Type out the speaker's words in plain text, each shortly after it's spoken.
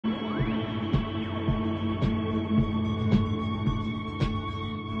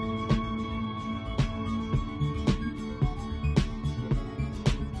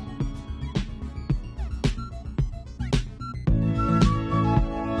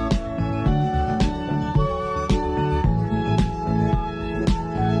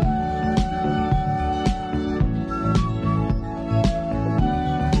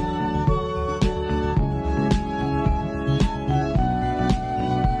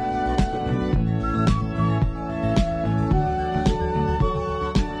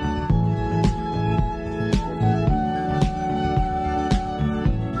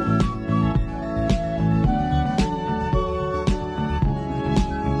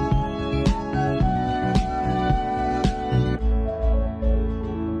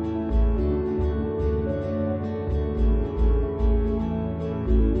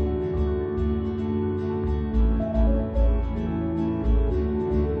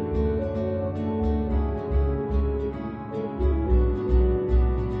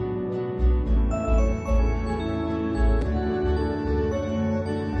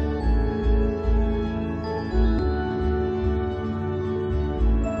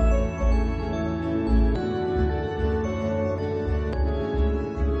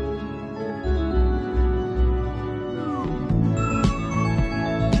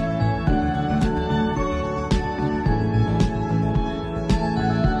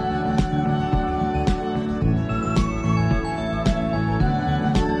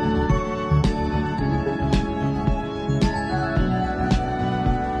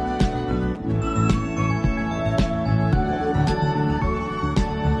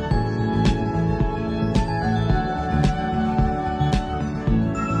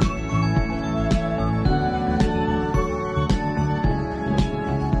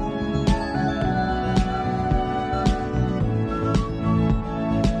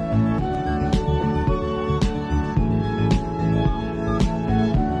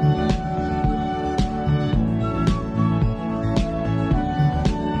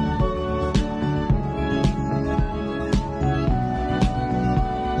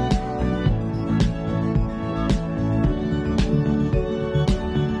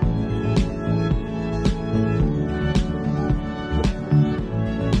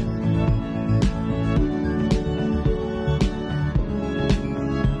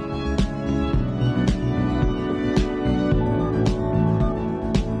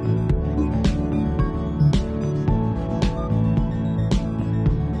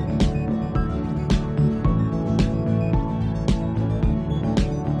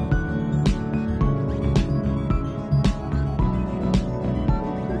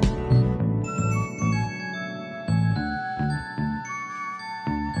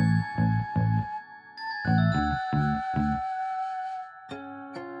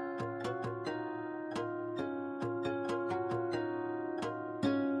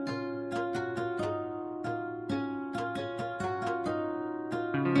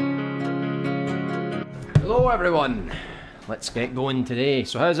Hello everyone, let's get going today.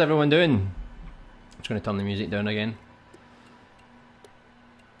 So how's everyone doing? I'm just going to turn the music down again.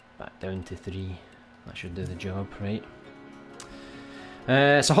 Back down to 3, that should do the job, right?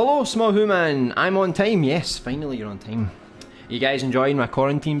 So hello Small Human, I'm on time, yes, finally you're on time. Are you guys enjoying my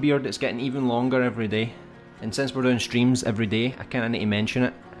quarantine beard? It's getting even longer every day. And since we're doing streams every day, I kind of need to mention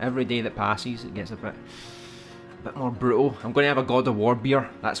it. Every day that passes it gets a bit more brutal. I'm going to have a God of War beer.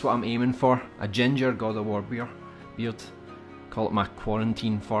 That's what I'm aiming for. A ginger God of War beard. Call it my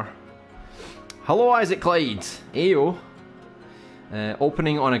quarantine fur. Hello Isaac Clyde. Ayo.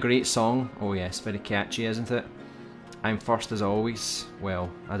 Opening on a great song. Oh yes, very catchy, isn't it? I'm first as always.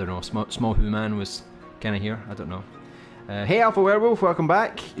 Well, I don't know. Small Who Man was kind of here. I don't know. Hey Alpha Werewolf, welcome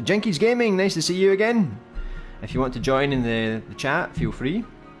back. Jinkies Gaming, nice to see you again. If you want to join in the chat, feel free.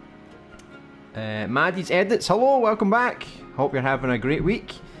 Maddie's Edits, hello, welcome back. Hope you're having a great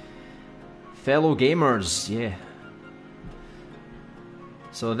week. Fellow gamers, yeah.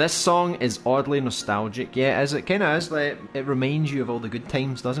 So this song is oddly nostalgic, yeah, as it kind of is. Like, it reminds you of all the good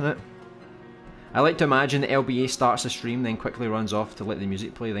times, doesn't it? I like to imagine that LBA starts a stream, then quickly runs off to let the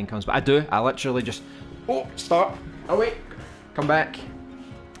music play, then comes back. I do, I literally just, oh, start, oh wait, come back.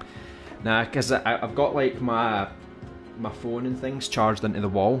 Nah, because I've got like my phone and things charged into the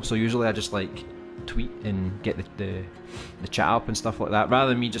wall, so usually I just like tweet and get the chat up and stuff like that, rather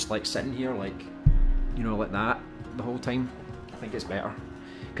than me just like sitting here like, you know, like that the whole time. I think it's better,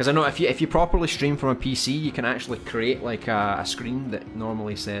 because I know if you properly stream from a PC, you can actually create like a screen that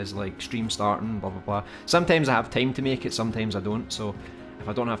normally says like stream starting, blah blah blah. Sometimes I have time to make it, sometimes I don't, so if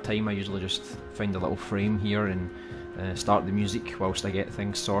I don't have time I usually just find a little frame here and start the music whilst I get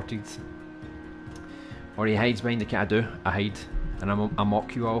things sorted. Or he hides behind the cat. I do, I hide, and I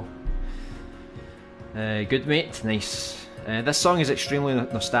mock you all. Good mate, nice. This song is extremely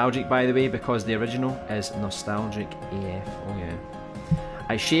nostalgic, by the way, because the original is nostalgic AF, oh yeah.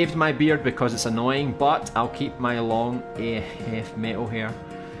 I shaved my beard because it's annoying, but I'll keep my long AF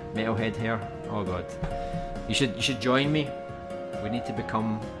metalhead hair. Oh god. You should join me. We need to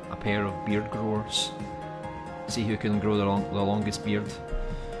become a pair of beard growers. See who can grow the longest beard.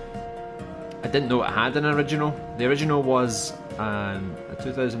 I didn't know it had an original. The original was a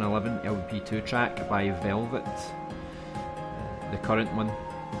 2011 LP2 track by Velvet. The current one.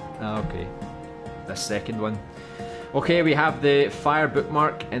 Okay. The second one. Okay, we have the fire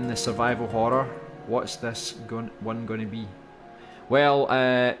bookmark in the survival horror. What's this one going to be? Well,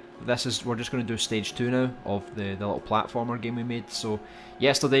 we're just going to do stage 2 now of the little platformer game we made. So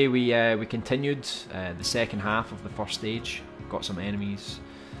yesterday we continued the second half of the first stage. Got some enemies.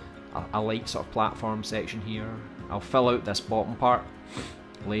 A light sort of platform section here. I'll fill out this bottom part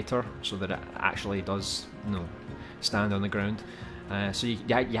later so that it actually does, you know, stand on the ground. So you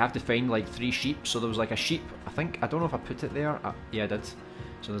have to find like 3 sheep. So there was like a sheep, I don't know if I put it there. Yeah, I did.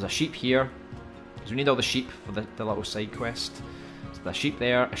 So there's a sheep here, because we need all the sheep for the little side quest. So there's a sheep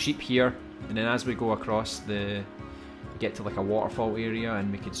there, a sheep here, and then as we go across we get to like a waterfall area,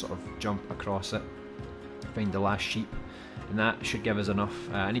 and we can sort of jump across it, find the last sheep. And that should give us enough.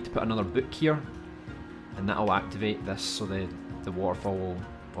 I need to put another book here, and that will activate this, so the waterfall will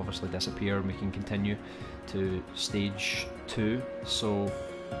obviously disappear and we can continue to stage 2. So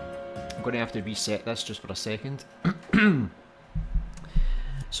I'm going to have to reset this just for a second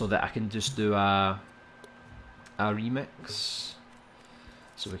so that I can just do a remix.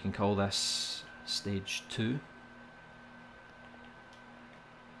 So we can call this stage 2.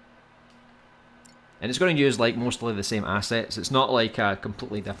 And it's going to use like mostly the same assets. It's not like a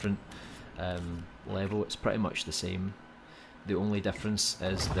completely different level. It's pretty much the same. The only difference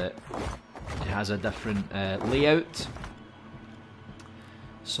is that it has a different layout.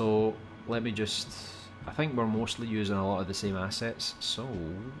 So let me just... I think we're mostly using a lot of the same assets. So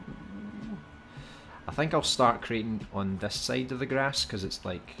I think I'll start creating on this side of the grass, because it's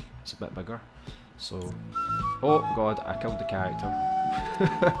a bit bigger. So... Oh god, I killed the character.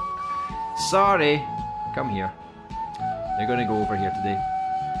 Sorry, come here. You're going to go over here today.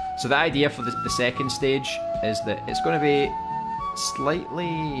 So the idea for the second stage is that it's going to be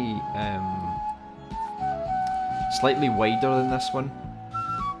slightly wider than this one.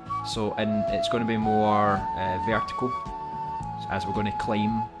 So, and it's going to be more vertical, as we're going to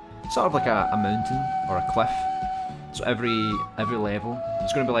climb sort of like a mountain or a cliff. So every level,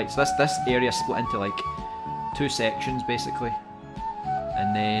 it's going to be like, so this area split into like 2 sections basically.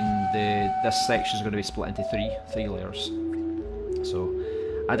 And then this section is going to be split into three layers. So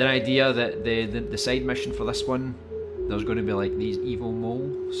I had an idea that the side mission for this one, there's going to be like these evil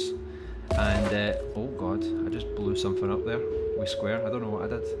moles, and oh god, I just blew something up there with square. I don't know what I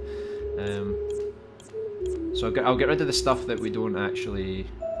did. So I'll get rid of the stuff that we don't actually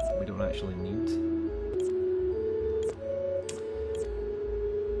need.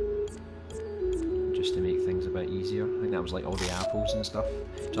 Just to make things a bit easier. I think that was like all the apples and stuff.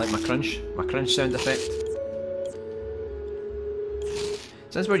 Do you like my crunch? My crunch sound effect?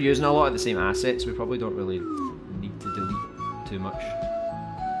 Since we're using a lot of the same assets, we probably don't really need to delete too much.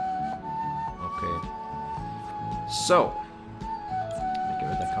 Okay. So, let me get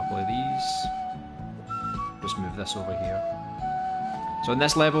rid of a couple of these. Just move this over here. So in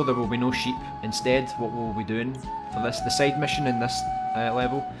this level there will be no sheep. Instead, what we'll be doing for the side mission in this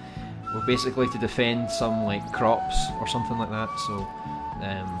level, we're basically to defend some like crops or something like that. So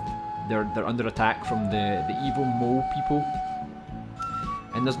they're under attack from the evil mole people.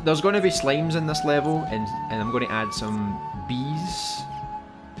 And there's going to be slimes in this level, and I'm going to add some bees,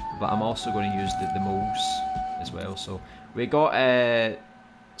 but I'm also going to use the moles as well. So we got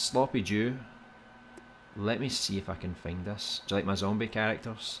Sloppy Jew. Let me see if I can find this. Do you like my zombie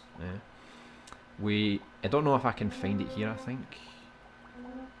characters? Yeah. I don't know if I can find it here, I think.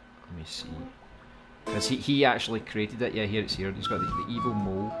 Let me see. Because he actually created it. Yeah, here it's here. He's got the evil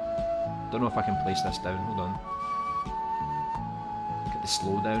mole. Don't know if I can place this down. Hold on. The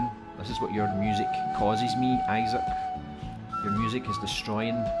slowdown. This is what your music causes me, Isaac. Your music is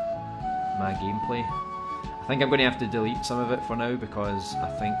destroying my gameplay. I think I'm going to have to delete some of it for now because I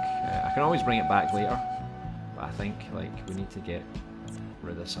think I can always bring it back later. But I think like we need to get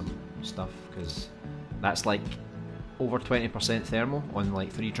rid of some stuff because that's like over 20% thermal on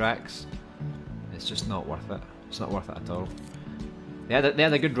like 3 tracks. It's just not worth it. It's not worth it at all. They had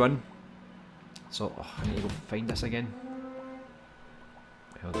a good run. So I need to go find this again.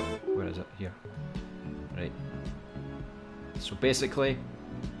 Hold on, where is it? Here. Right. So basically,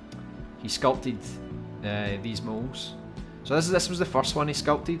 he sculpted these moles. So this was the first one he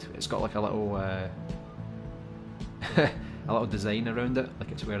sculpted. It's got like a little a little design around it,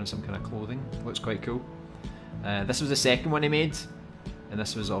 like it's wearing some kind of clothing. Looks quite cool. This was the second one he made, and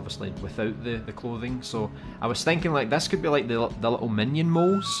this was obviously without the clothing. So I was thinking like this could be like the little minion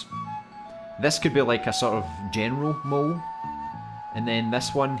moles. This could be like a sort of general mole. And then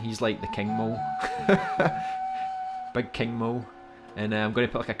this one, he's like the king mole. Big king mole. And I'm going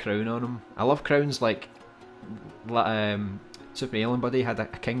to put like a crown on him. I love crowns, like Super Alien Buddy had a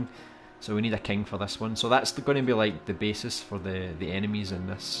king. So we need a king for this one. So that's going to be like the basis for the enemies in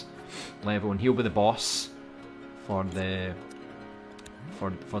this level. And he'll be the boss for the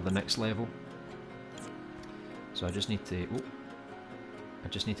next level. So I just need to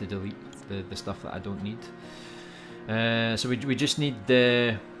delete the stuff that I don't need. So we just need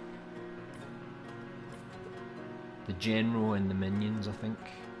the general and the minions, I think.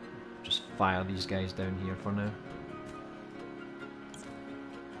 Just fire these guys down here for now.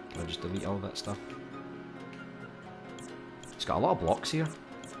 I'll just delete all that stuff. It's got a lot of blocks here.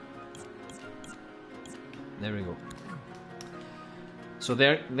 There we go. So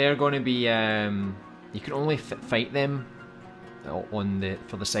they're going to be you can only fight them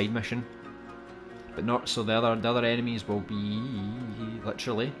for the side mission. But not so the other enemies will be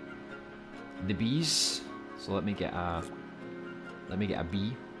literally the bees. So let me get a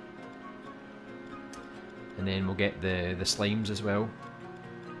bee, and then we'll get the slimes as well.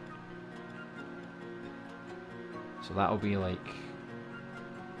 So that'll be like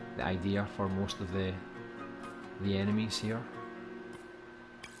the idea for most of the enemies here.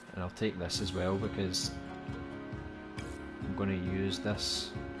 And I'll take this as well because I'm going to use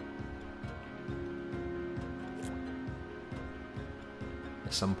this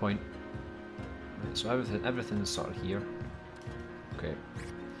at some point. Right, so everything's sort of here. Okay.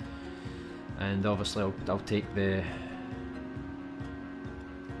 And obviously I'll take the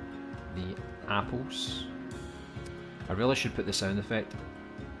apples. I really should put the sound effect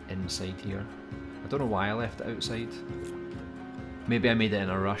inside here. I don't know why I left it outside. Maybe I made it in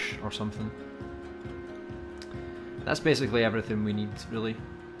a rush or something. That's basically everything we need really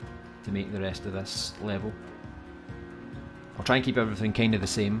to make the rest of this level. I'll try and keep everything kind of the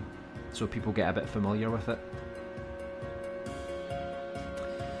same so people get a bit familiar with it.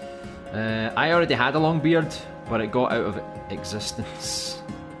 I already had a long beard, but it got out of existence.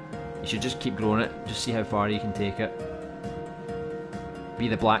 You should just keep growing it, just see how far you can take it. Be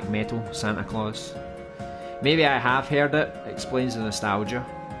the black metal Santa Claus. Maybe I have heard it, explains the nostalgia.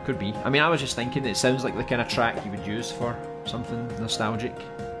 Could be. I mean, I was just thinking it sounds like the kind of track you would use for something nostalgic.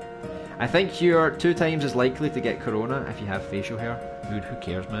 I think you're 2 times as likely to get corona if you have facial hair. Who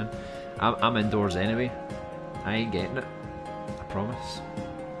cares, man? I'm indoors anyway. I ain't getting it. I promise.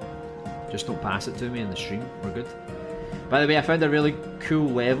 Just don't pass it to me in the stream. We're good. By the way, I found a really cool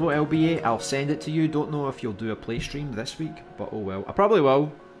level, LBA. I'll send it to you. Don't know if you'll do a play stream this week, but oh well. I probably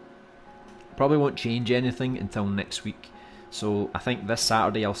will. Probably won't change anything until next week. So I think this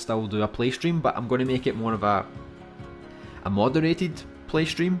Saturday I'll still do a play stream, but I'm going to make it more of a moderated play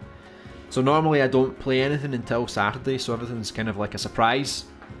stream. So normally I don't play anything until Saturday, so everything's kind of like a surprise.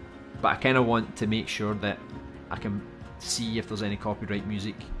 But I kind of want to make sure that I can see if there's any copyright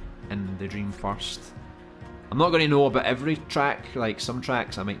music in the dream first. I'm not going to know about every track, like some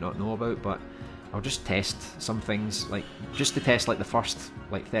tracks I might not know about, but I'll just test some things, like just to test like the first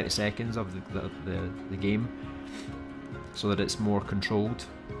like 30 seconds of the game, so that it's more controlled.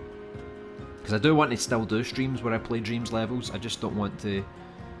 Because I do want to still do streams where I play Dreams levels, I just don't want to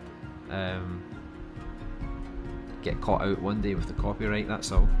get caught out one day with the copyright,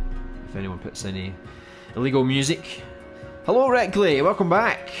 that's all. If anyone puts any illegal music. Hello Reckley, welcome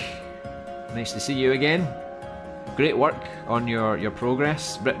back. Nice to see you again. Great work on your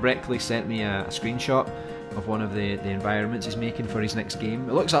progress. Reckley sent me a screenshot of one of the environments he's making for his next game.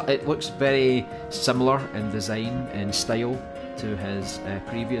 It looks very similar in design and style to his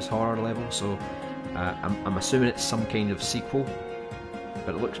previous horror level, so I'm assuming it's some kind of sequel,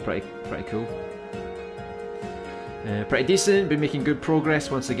 but it looks pretty cool. Pretty decent, been making good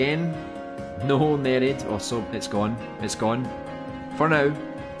progress once again. No Nerid, oh so it's gone for now.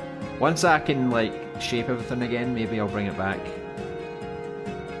 Once I can like shape everything again, maybe I'll bring it back.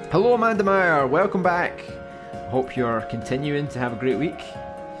 Hello Amanda Meyer, welcome back. Hope you're continuing to have a great week.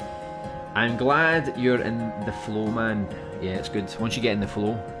 I'm glad you're in the flow, man. Yeah, it's good. Once you get in the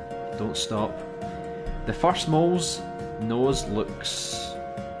flow, don't stop. The first mole's nose looks...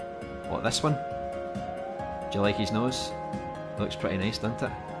 What, this one? Do you like his nose? Looks pretty nice, doesn't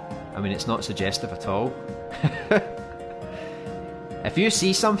it? I mean, it's not suggestive at all. If you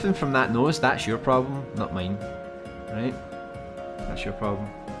see something from that nose, that's your problem, not mine. Right? That's your problem.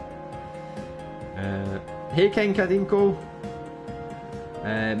 Hey King Kadimko.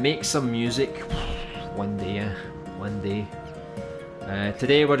 Make some music. One day.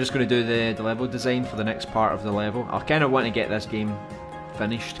 Today we're just going to do the level design for the next part of the level. I kind of want to get this game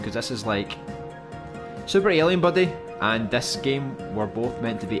finished, because this is like Super Alien Buddy and this game were both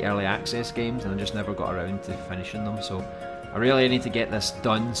meant to be early access games, and I just never got around to finishing them, so I really need to get this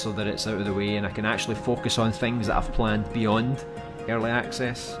done so that it's out of the way and I can actually focus on things that I've planned beyond early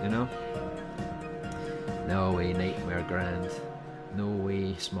access, you know? No way, Nightmare Grand. No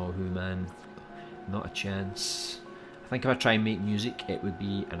way, Small Who Man. Not a chance. I think if I try and make music, it would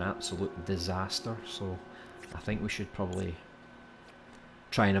be an absolute disaster, so I think we should probably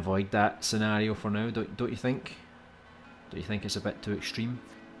try and avoid that scenario for now, don't you think? Don't you think it's a bit too extreme?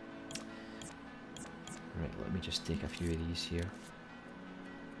 Right, let me just take a few of these here.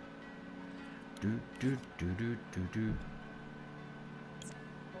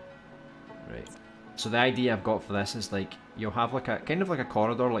 Right. So the idea I've got for this is like you'll have like a kind of like a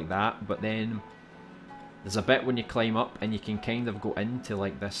corridor like that, but then there's a bit when you climb up and you can kind of go into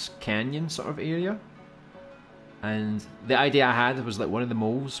like this canyon sort of area. And the idea I had was that one of the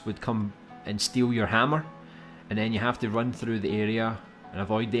moles would come and steal your hammer, and then you have to run through the area and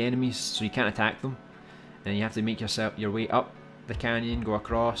avoid the enemies so you can't attack them. And you have to make your way up the canyon, go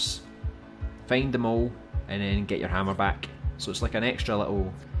across, find the mole, and then get your hammer back. So it's like an extra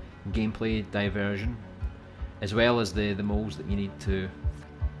little gameplay diversion, as well as the moles that you need to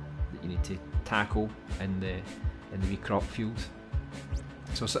tackle in the wee crop field.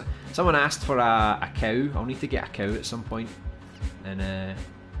 So someone asked for a cow. I'll need to get a cow at some point, and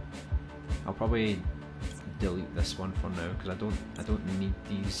I'll probably delete this one for now because I don't need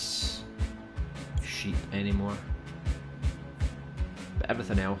these sheep anymore. But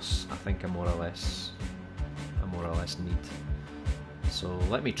everything else, I think I more or less need. So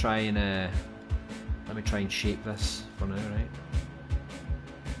let me try and shape this for now, right?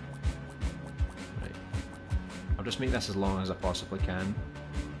 Right. I'll just make this as long as I possibly can.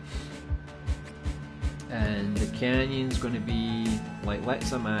 And the canyon's going to be like,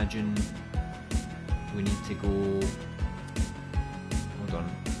 let's imagine we need to go. Hold on,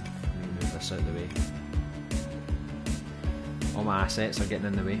 let me move this out of the way. All my assets are getting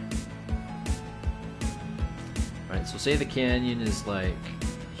in the way. Right, so say the canyon is like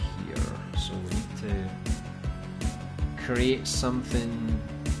here, so we need to create something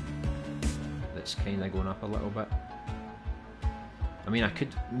that's kind of going up a little bit. I mean, I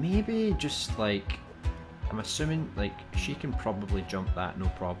could maybe just like, I'm assuming like she can probably jump that no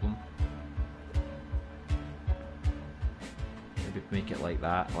problem. Maybe make it like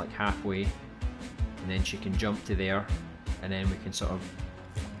that, like halfway, and then she can jump to there, and then we can sort of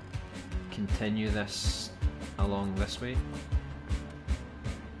continue this along this way.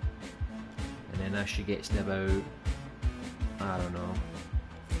 And then as she gets to about, I don't know,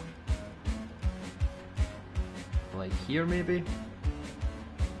 like here maybe,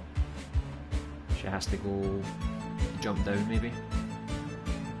 she has to go jump down maybe.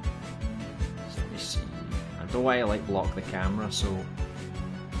 So let me see. I don't want to like block the camera, so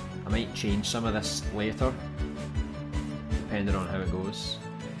I might change some of this later, depending on how it goes.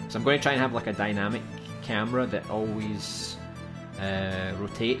 So I'm going to try and have like a dynamic camera that always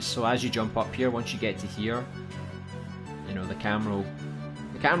rotates. So as you jump up here, once you get to here, you know, the camera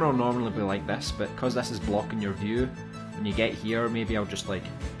will normally be like this, but because this is blocking your view, when you get here, maybe I'll just like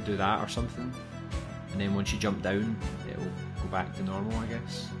do that or something, and then once you jump down, it'll go back to normal, I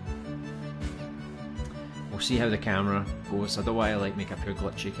guess. We'll see how the camera goes. I don't want to like make a pure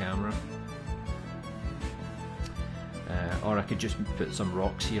glitchy camera. Or I could just put some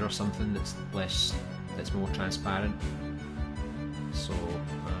rocks here or something that's more transparent. So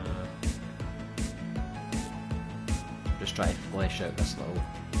just try to flesh out this little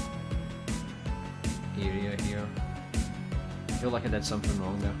area here. I feel like I did something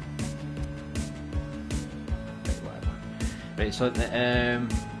wrong there. Right, whatever. Right, so there's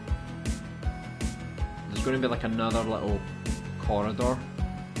going to be like another little corridor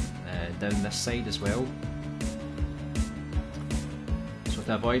down this side as well. So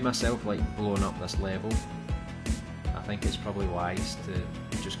to avoid myself like blowing up this level, I think it's probably wise to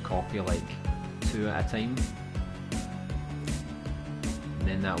just copy like 2 at a time, and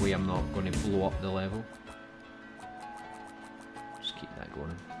then that way I'm not going to blow up the level. Just keep that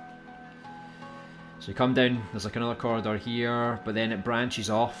going. So you come down, there's like another corridor here, but then it branches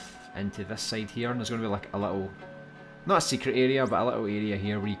off into this side here, and there's going to be like a little, not a secret area, but a little area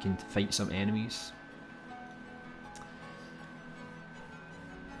here where you can fight some enemies.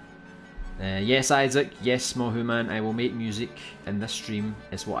 Yes, Isaac, yes, Mohuman, I will make music in this stream,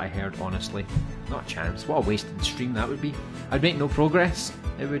 is what I heard, honestly. Not a chance. What a wasted stream that would be. I'd make no progress.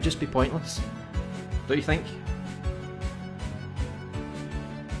 It would just be pointless. Don't you think?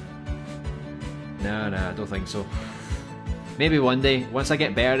 No, I don't think so. Maybe one day, once I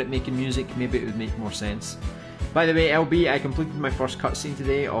get better at making music, maybe it would make more sense. By the way, LB, I completed my first cutscene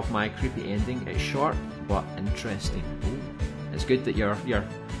today of my creepy ending. It's short, but interesting. Ooh. It's good that you're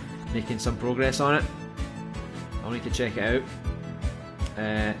making some progress on it. I'll need to check it out.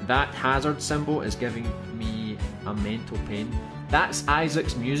 That hazard symbol is giving me a mental pain. That's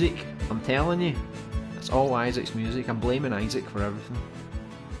Isaac's music, I'm telling you. That's all Isaac's music. I'm blaming Isaac for everything.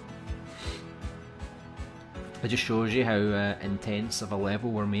 It just shows you how intense of a level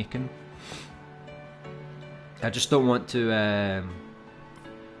we're making. I just don't want to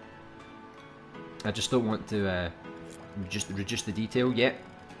just reduce the detail yet,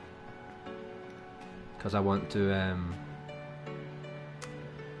 because I want to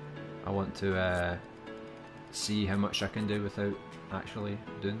see how much I can do without actually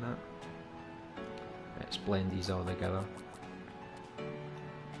doing that. Let's blend these all together.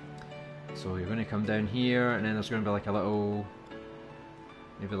 So you're going to come down here, and then there's going to be like a little,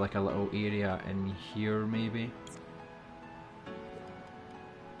 maybe like a little area in here maybe,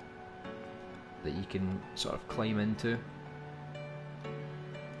 that you can sort of climb into.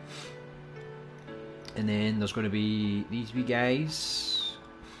 And then there's going to be these wee guys.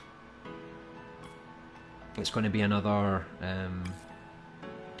 It's going to be another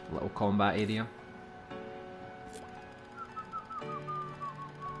little combat area.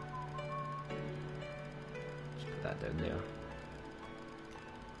 Just put that down there.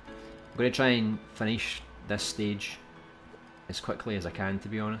 I'm going to try and finish this stage as quickly as I can, to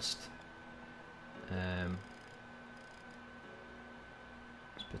be honest. Let's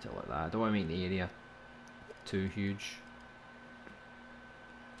put it like that. I don't want to make the area too huge.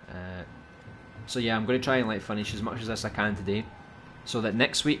 So yeah, I'm going to try and like finish as much as this I can today, so that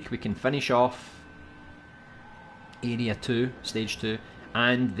next week we can finish off area 2, stage 2,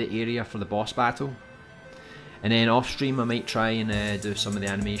 and the area for the boss battle. And then off stream I might try and do some of the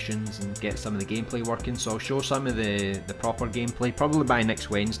animations and get some of the gameplay working, so I'll show some of the proper gameplay. Probably by next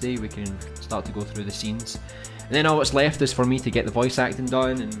Wednesday we can start to go through the scenes, and then all that's left is for me to get the voice acting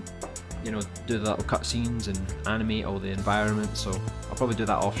done and, you know, do the little cutscenes and animate all the environments. So I'll probably do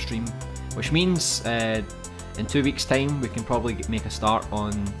that off stream, which means in 2 weeks time we can probably make a start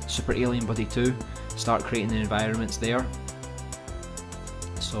on Super Alien Buddy 2, start creating the environments there.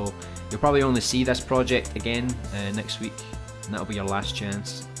 So you'll probably only see this project again next week, and that'll be your last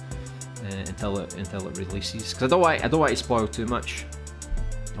chance until it releases, because I don't want to spoil too much.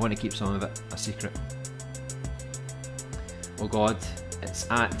 I want to keep some of it a secret. Oh god, it's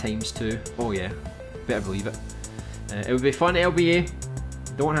at ×2. Oh yeah, better believe it. It would be fun, LBA.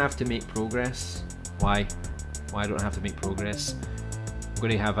 Don't have to make progress. Why? Why don't I have to make progress? I'm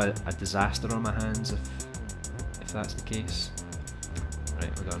going to have a disaster on my hands if that's the case. Right,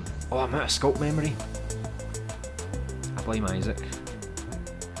 we're done. Oh, I'm out of sculpt memory. I blame Isaac.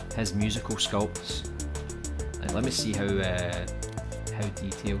 His musical sculpts. Like, let me see how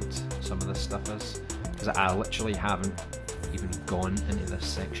detailed some of this stuff is, because I literally haven't even gone into this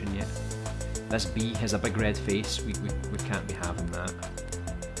section yet. This bee has a big red face. We can't be having that.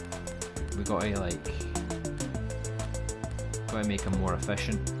 We gotta make him more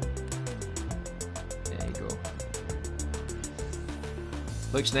efficient. There you go.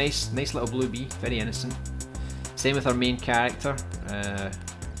 Looks nice. Nice little blue bee. Very innocent. Same with our main character.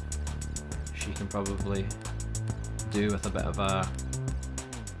 She can probably do with a bit of a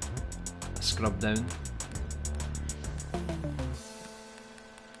scrub down.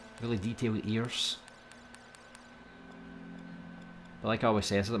 Really detailed ears. But like I always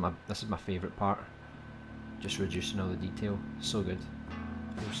say, this is my favourite part. Just reducing all the detail. So good.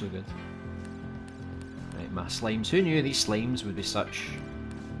 Feels so good. Right, my slimes. Who knew these slimes would be such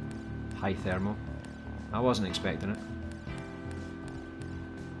high thermal? I wasn't expecting it.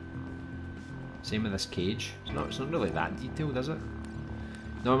 Same with this cage. It's not really that detailed, is it?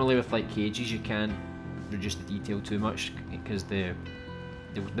 Normally with like cages you can't reduce the detail too much because they'll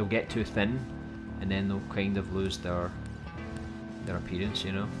get too thin and then they'll kind of lose their appearance,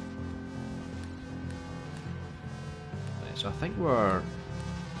 you know. Right, so I think we're,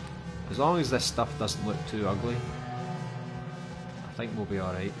 as long as this stuff doesn't look too ugly, I think we'll be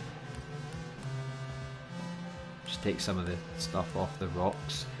alright. Just take some of the stuff off the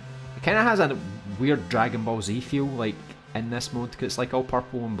rocks. It kind of has a weird Dragon Ball Z feel, like, in this mode, because it's like all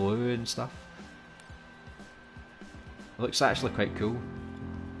purple and blue and stuff. It looks actually quite cool.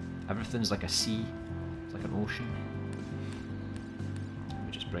 Everything's like a sea, it's like an ocean. Let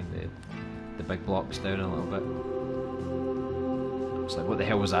me just bring the big blocks down a little bit. It's like, what the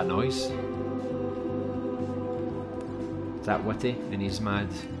hell was that noise? Is that Witty and his mad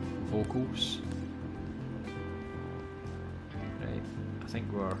vocals? Right, I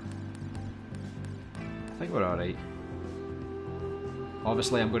think we're alright.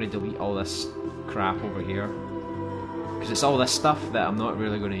 Obviously I'm going to delete all this crap over here, because it's all this stuff that I'm not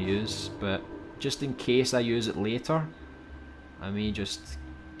really going to use, but just in case I use it later, I may just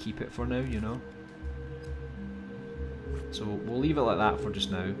keep it for now, you know. So we'll leave it like that for just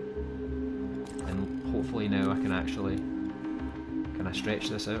now, and hopefully now I can actually stretch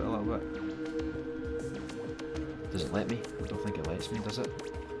this out a little bit. Does it let me? I don't think it lets me, does it?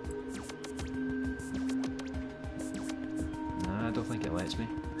 Nah, I don't think it lets me.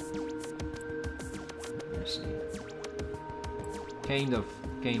 Let me see. Kind of.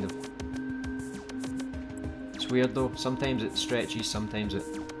 It's weird though. Sometimes it stretches, sometimes it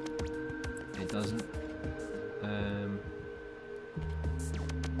doesn't. I'm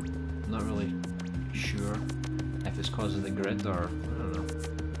not really sure if it's because of the grid or I don't know.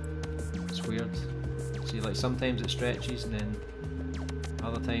 It's weird. See, like sometimes it stretches and then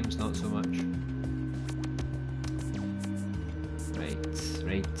other times not so much. Right.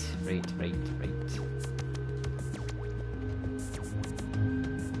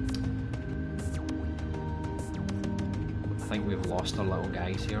 I think we've lost our little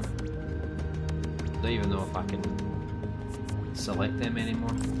guys here. Don't even know if I can select them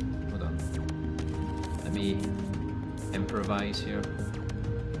anymore. Hold on. Let me improvise here.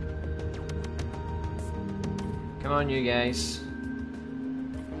 Come on, you guys.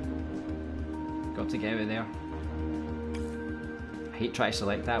 Got to get out of there. I hate trying to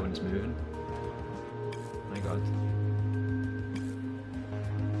select that when it's moving. My god.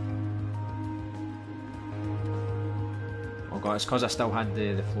 Oh god, it's because I still had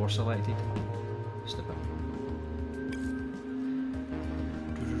the floor selected. Stupid.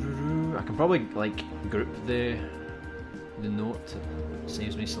 I can probably like group the note. It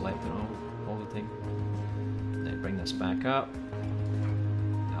saves me selecting all the time. Now bring this back up.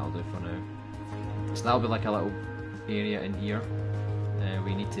 That'll do for now. So that'll be like a little area in here.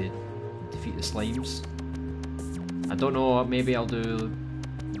 We need to defeat the slimes. I don't know, maybe I'll do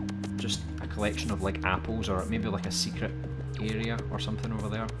just a collection of like apples, or maybe like a secret area or something over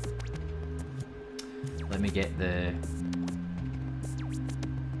there. Let me get the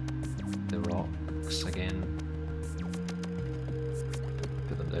rocks again.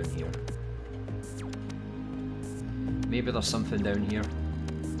 Put them down here. Maybe there's something down here.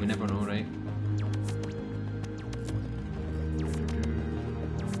 We never know, right?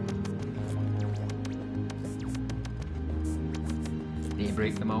 Need to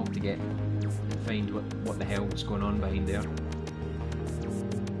break them all to get find what the hell was going on behind there.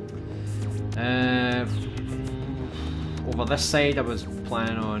 Over this side I was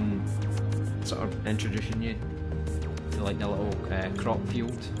planning on sort of introducing you to like the little crop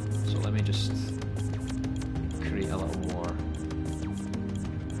field. So let me just create a little more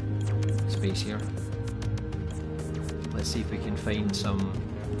space here. Let's see if we can find some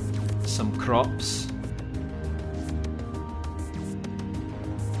crops.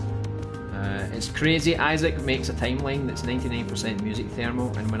 It's crazy. Isaac makes a timeline that's 99% music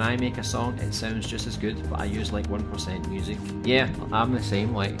thermal, and when I make a song it sounds just as good, but I use like 1% music. Yeah, I'm the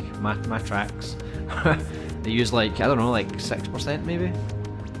same. Like my tracks they use like, I don't know, like 6% maybe,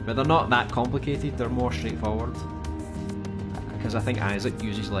 but they're not that complicated, they're more straightforward, because I think Isaac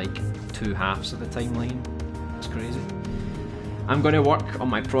uses like 2/2 of the timeline. It's crazy. I'm going to work on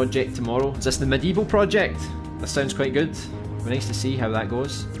my project tomorrow. Is this the medieval project? This sounds quite good. It'd be nice to see how that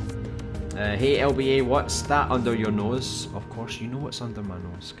goes. Hey LBA, what's that under your nose? Of course you know what's under my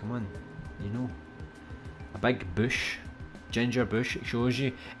nose, come on, you know. A big bush, ginger bush. It shows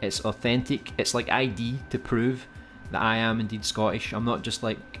you it's authentic. It's like ID to prove that I am indeed Scottish. I'm not just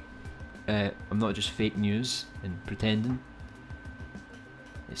like, I'm not just fake news and pretending.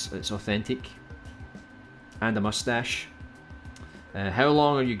 It's authentic. And a mustache. How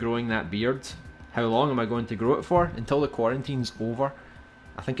long are you growing that beard? How long am I going to grow it for? Until the quarantine's over.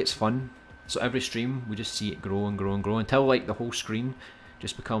 I think it's fun. So every stream we just see it grow and grow and grow until like the whole screen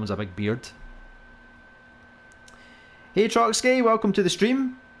just becomes a big beard. Hey Troxky, welcome to the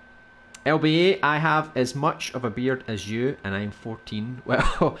stream. LBA, I have as much of a beard as you and I'm 14.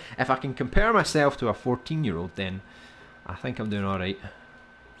 Well, if I can compare myself to a 14-year-old, then I think I'm doing alright.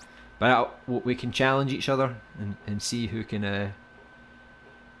 But we can challenge each other and see who can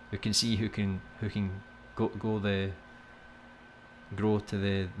grow to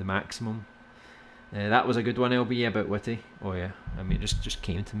the maximum. That was a good one, LB, about Witty. Oh yeah, I mean, it just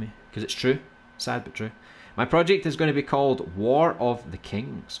came to me because it's true. Sad but true. My project is going to be called War of the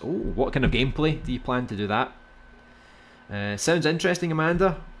Kings. Oh, what kind of gameplay do you plan to do that? Sounds interesting,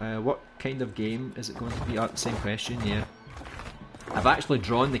 Amanda. What kind of game is it going to be? Same question, yeah. I've actually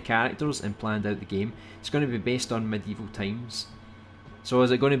drawn the characters and planned out the game. It's going to be based on medieval times. So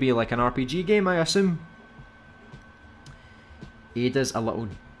is it going to be like an RPG game, I assume? Ada's a little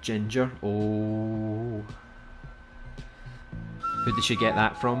ginger. Oh. Who did she get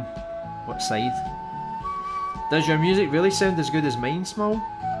that from? What side? Does your music really sound as good as mine, Small?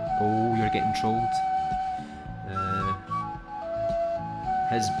 Oh, you're getting trolled.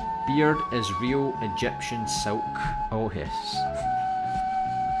 His beard is real Egyptian silk. Oh yes.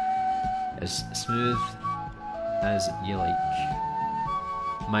 As smooth as you like.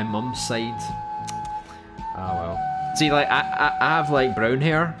 My mum's side. Ah well. See, like I have like brown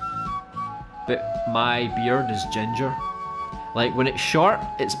hair, but my beard is ginger. Like when it's short,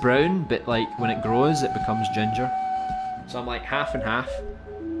 it's brown, but like when it grows, it becomes ginger. So I'm like half and half,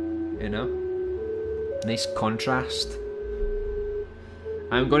 you know. Nice contrast.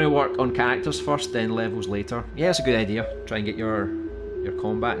 I'm going to work on characters first, then levels later. Yeah, it's a good idea. Try and get your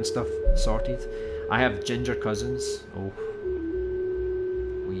combat and stuff sorted. I have ginger cousins. Oh,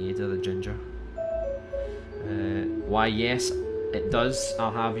 we ate the ginger. Why yes, it does.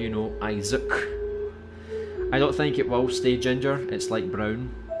 I'll have you know, Isaac. I don't think it will stay ginger. It's like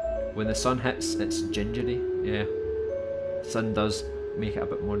brown. When the sun hits, it's gingery. Yeah, the sun does make it a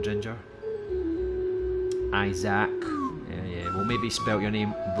bit more ginger. Isaac. Yeah. Well, maybe spelt your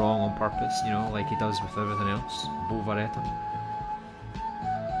name wrong on purpose, you know, like he does with everything else. Bovareta.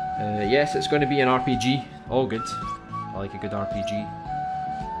 Yes, it's going to be an RPG. All good. I like a good RPG.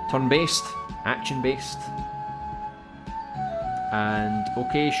 Turn-based, action-based. And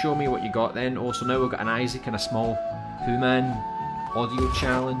okay, show me what you got then. Also, now we've got an Isaac and a small Who-Man audio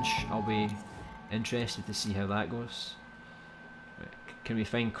challenge. I'll be interested to see how that goes. Right. Can we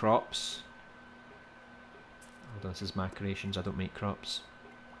find crops? Hold on, this is my creations. I don't make crops.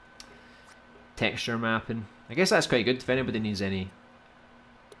 Texture mapping. I guess that's quite good if anybody needs any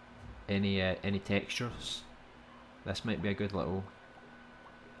textures. This might be a good little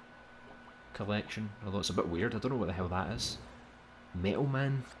collection. Although it's a bit weird. I don't know what the hell that is. Metal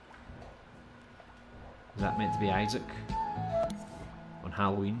Man? Is that meant to be Isaac? On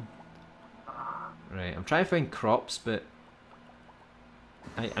Halloween? Right, I'm trying to find crops, but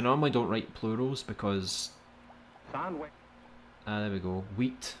I normally don't write plurals because... there we go.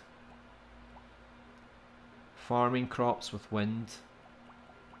 Wheat. Farming crops with wind.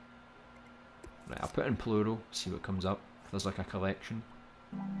 Right, I'll put it in plural, see what comes up. If there's like a collection.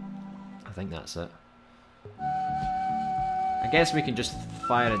 I think that's it. I guess we can just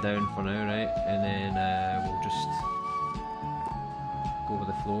fire it down for now, right? And then we'll just go with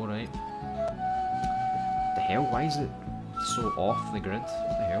the flow, right? The hell? Why is it so off the grid?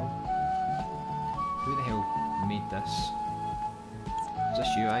 What the hell? Who the hell made this? Is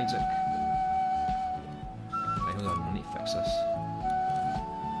this you, Isaac? Right, hold on, I need to fix this.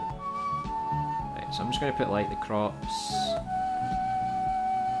 Right, so I'm just going to put like the crops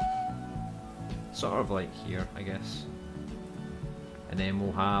sort of like here, I guess. And then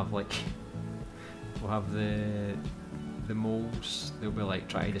we'll have like we'll have the moles. They'll be like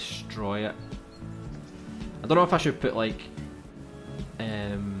trying to destroy it. I don't know if I should put like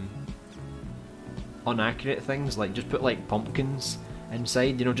inaccurate things, like just put like pumpkins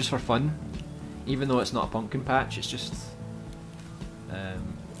inside, you know, just for fun. Even though it's not a pumpkin patch, it's just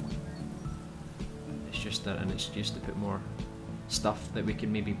and it's just to put more stuff that we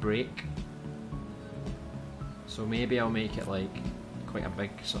can maybe break. So maybe I'll make it like quite a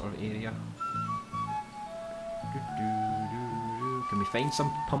big sort of area. Can we find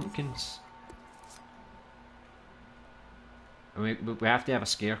some pumpkins? And we have to have a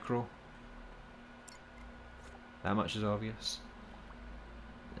scarecrow. That much is obvious.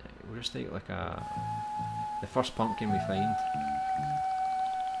 We'll just take like the first pumpkin we find.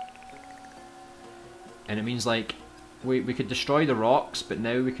 And it means like we could destroy the rocks, but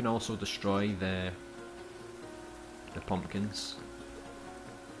now we can also destroy the pumpkins.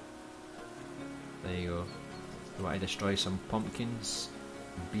 There you go. Do I destroy some pumpkins?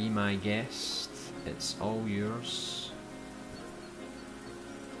 Be my guest. It's all yours.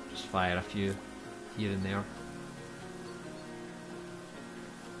 Just fire a few here and there.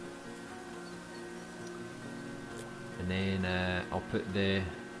 And then I'll put the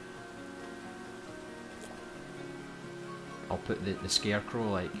scarecrow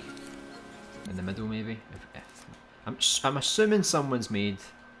like in the middle maybe. If I'm assuming someone's made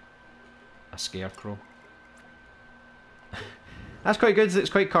a scarecrow. That's quite good. It's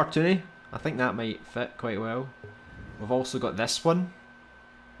quite cartoony. I think that might fit quite well. We've also got this one,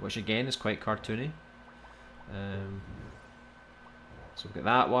 which again is quite cartoony. So we've got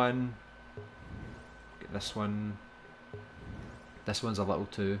that one. Get this one. This one's a little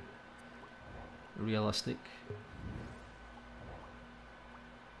too realistic.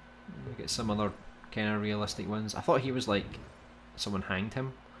 We get some other kind of realistic ones. I thought he was like someone hanged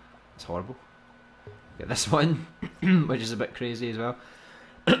him. It's horrible. Get this one, which is a bit crazy as well.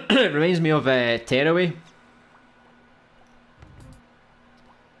 It reminds me of Tearaway.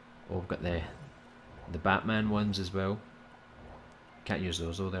 Oh, we've got the Batman ones as well. Can't use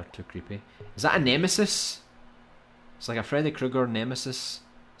those though, they're too creepy. Is that a nemesis? It's like a Freddy Krueger nemesis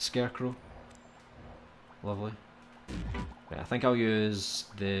scarecrow. Lovely. Right, I think I'll use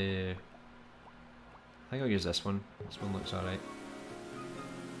this one. This one looks alright.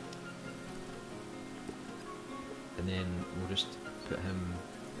 And then we'll just put him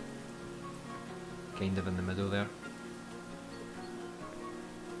kind of in the middle there.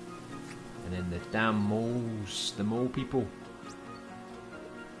 And then the damn moles, the mole people.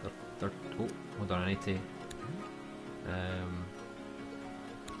 They're oh, hold on, I need to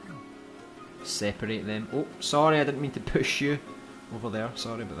separate them. Oh, sorry, I didn't mean to push you over there.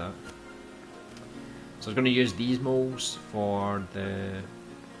 Sorry about that. So I'm going to use these moles for the...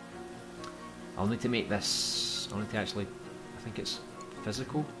 I'll need to make this... I'll need to actually... I think it's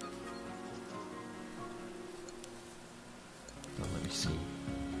physical. Oh, let me see.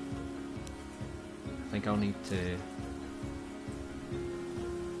 I think I'll need to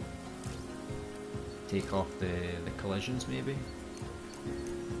take off the collisions maybe.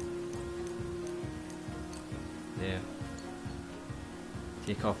 There.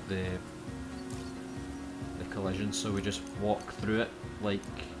 Take off the collisions so we just walk through it like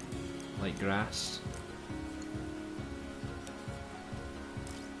grass.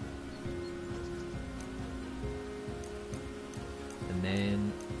 And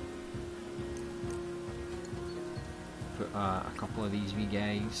then put a couple of these wee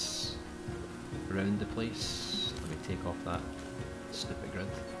guys around the place. Let me take off that stupid grid.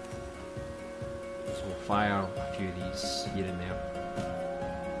 So we'll fire a few of these here and there.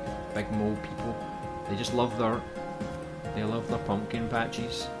 Big mole people. They just love their pumpkin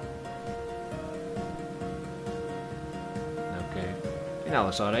patches. Okay. I think that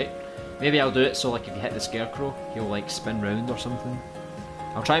looks alright. Maybe I'll do it so like if you hit the scarecrow, he'll like spin round or something.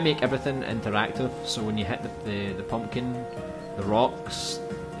 I'll try and make everything interactive, so when you hit the pumpkin, the rocks,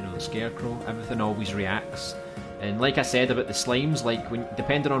 you know, the scarecrow, everything always reacts. And like I said about the slimes, like when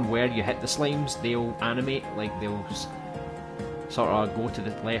depending on where you hit the slimes, they'll animate, like they'll sort of go to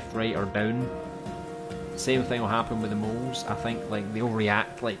the left, right or down. Same thing will happen with the moles. I think like they'll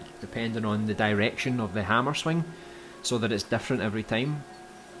react like depending on the direction of the hammer swing, so that it's different every time.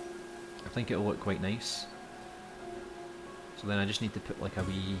 I think it'll look quite nice. So then I just need to put like a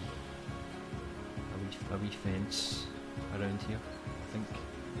wee fence around here, I think.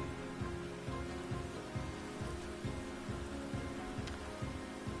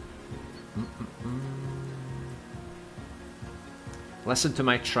 Listen to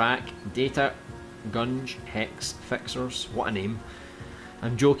my track, Data Gunge Hex Fixers. What a name.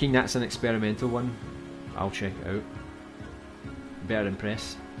 I'm joking, that's an experimental one. I'll check it out. Better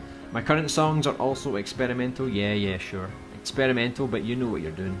impress. My current songs are also experimental. Yeah, sure. Experimental, but you know what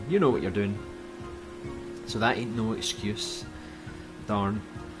you're doing. You know what you're doing. So that ain't no excuse. Darn.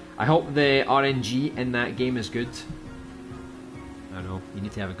 I hope the RNG in that game is good. I know, you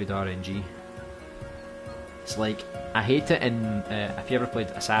need to have a good RNG. It's like, I hate it in, if you ever played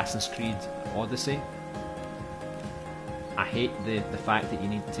Assassin's Creed Odyssey, I hate the fact that you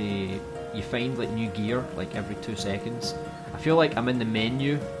need to, you find like new gear like every 2 seconds. I feel like I'm in the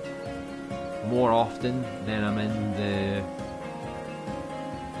menu more often than I'm in the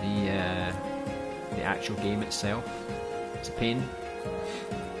actual game itself. It's a pain.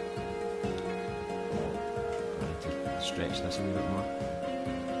 I need to stretch this a little bit more.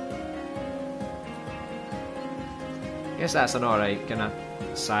 I guess that's an alright kind of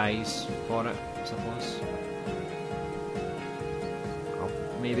size for it, I suppose. I'll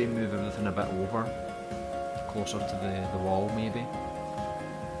maybe move everything a bit over, closer to the wall maybe.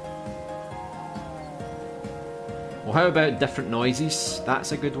 Well, how about different noises?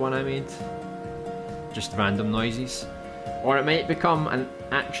 That's a good one I made. Just random noises. Or it might become an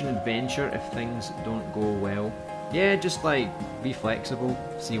action adventure if things don't go well. Yeah, just like be flexible,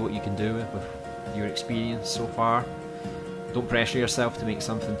 see what you can do with your experience so far. Don't pressure yourself to make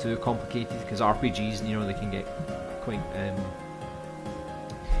something too complicated, because RPGs, you know, they can get quite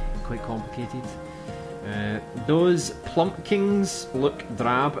complicated. Those plumpkins look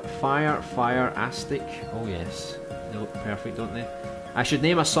drab. Fire-astic. Oh yes, they look perfect, don't they? I should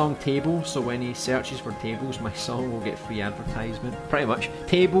name a song Table, so when he searches for tables, my song will get free advertisement. Pretty much.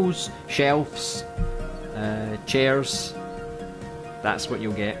 Tables, shelves, chairs. That's what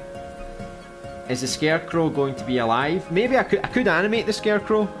you'll get. Is the scarecrow going to be alive? Maybe I could animate the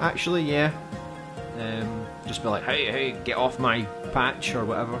scarecrow, actually, yeah. Just be like, hey, get off my patch, or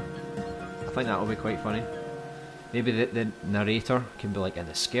whatever. I think that'll be quite funny. Maybe the narrator can be like, and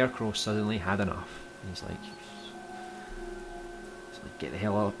the scarecrow suddenly had enough. And he's like, get the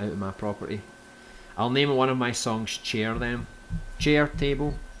hell out of my property. I'll name one of my songs Chair then. Chair,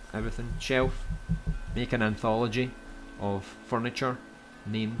 table, everything. Shelf. Make an anthology of furniture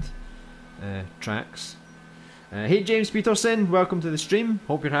named tracks. Hey James Peterson, welcome to the stream.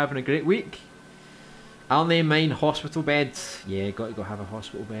 Hope you're having a great week. I'll name mine Hospital Bed. Yeah, got to go have a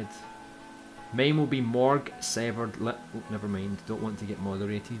hospital bed. Mine will be Morgue, Severed Lip. Oh, never mind, don't want to get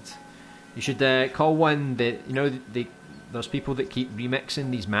moderated. You should call one that, you know, there's people that keep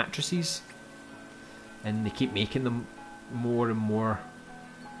remixing these mattresses and they keep making them more and more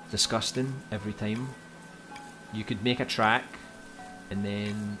disgusting every time. You could make a track and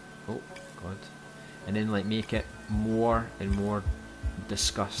then, oh god, and then like make it more and more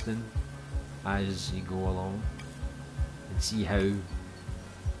disgusting as you go along, and see how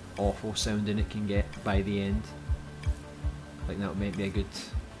awful sounding it can get by the end. I think that might be a good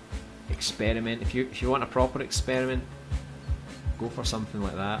experiment. If you want a proper experiment, go for something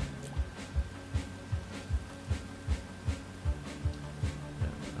like that.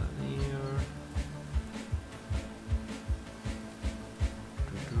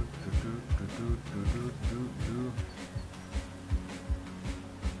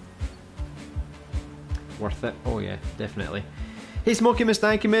 Worth it. Oh yeah, definitely. Hey Smoky Miss,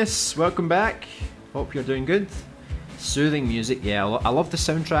 thank you miss, welcome back. Hope you're doing good. Soothing music, yeah, I love the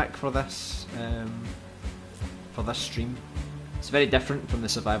soundtrack for this stream. It's very different from the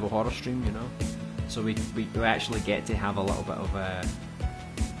survival horror stream, you know. So we actually get to have a little bit of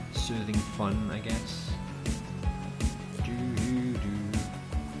soothing fun, I guess.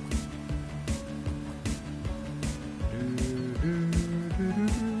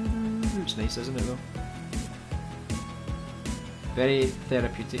 It's nice, isn't it though? Very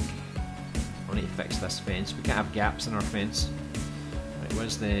therapeutic. I need to fix this fence. We can't have gaps in our fence. Right,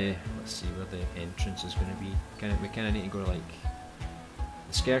 where's the... let's see where the entrance is going to be. We kind of need to go like...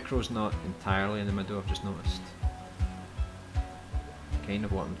 The scarecrow's not entirely in the middle, I've just noticed. I kind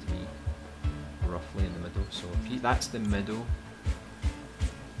of want him to be roughly in the middle. So if that's the middle,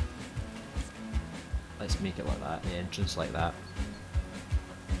 let's make it like that. The entrance like that.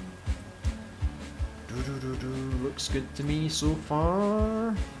 Looks good to me so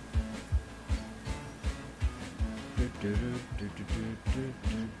far.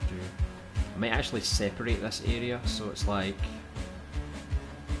 I might actually separate this area so it's like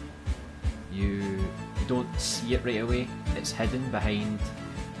you don't see it right away. It's hidden behind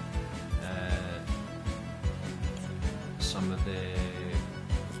some of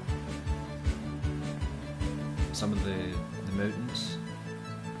the mountains.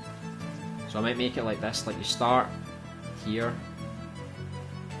 So I might make it like this, like you start here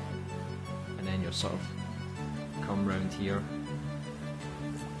and then you'll sort of come round here.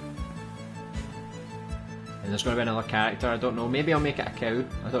 And there's going to be another character, I don't know, maybe I'll make it a cow,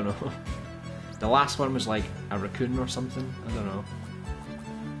 I don't know. The last one was like a raccoon or something, I don't know.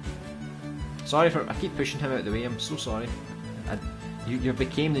 Sorry for, I keep pushing him out of the way, I'm so sorry. You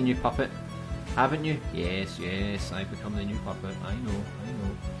became the new puppet, haven't you? Yes, yes, I've become the new puppet, I know.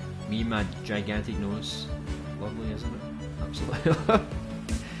 Me and my gigantic nose. Lovely, isn't it? Absolutely.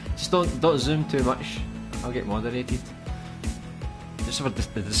 Just don't zoom too much, I'll get moderated. Just for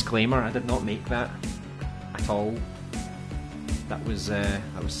the disclaimer, I did not make that at all. That was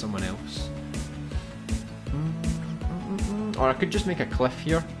someone else. Or I could just make a cliff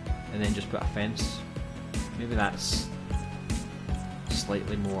here and then just put a fence. Maybe that's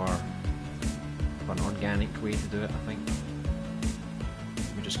slightly more of an organic way to do it, I think.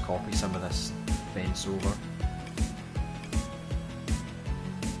 Let me just copy some of this fence over.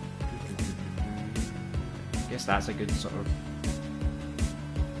 I guess that's a good sort of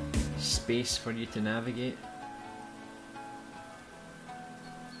space for you to navigate.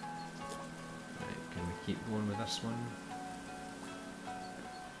 Right, can we keep going with this one?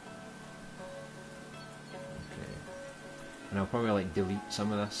 Okay. And I'll probably like delete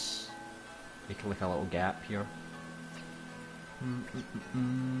some of this. Make like a little gap here.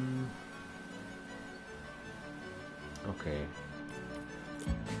 Okay.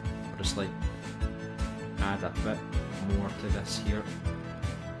 I'll just like add a bit more to this here.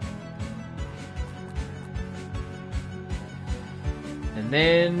 And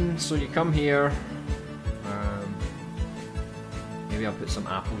then, so you come here, maybe I'll put some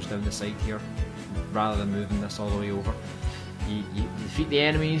apples down the side here, rather than moving this all the way over. You defeat the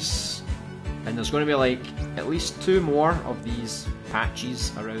enemies, and there's going to be like at least 2 more of these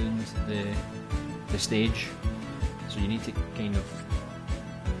patches around the stage, so you need to kind of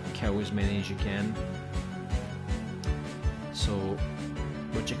kill as many as you can. So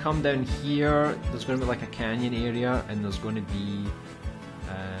once you come down here, there's going to be like a canyon area, and there's going to be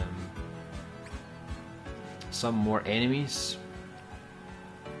some more enemies,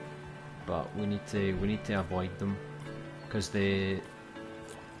 but we need to avoid them because the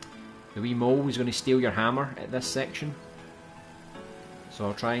wee mole is going to steal your hammer at this section. So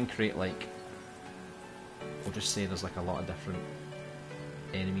I'll try and create like, we'll just say there's like a lot of different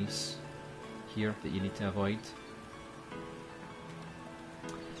enemies here that you need to avoid.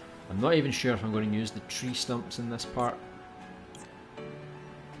 I'm not even sure if I'm going to use the tree stumps in this part.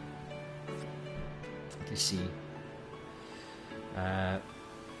 To see. The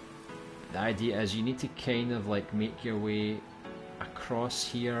idea is you need to kind of like make your way across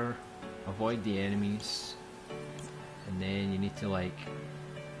here, avoid the enemies, and then you need to like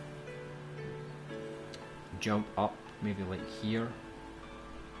jump up, maybe like here.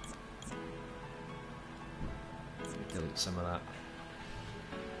 Delete some of that.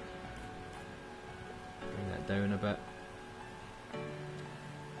 Bring that down a bit.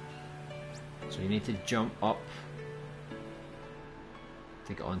 So you need to jump up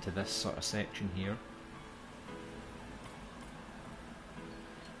to get onto this sort of section here.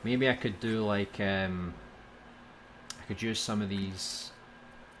 Maybe I could do like I could use some of these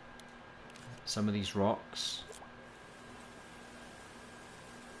rocks,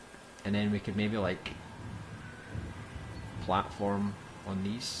 and then we could maybe like platform on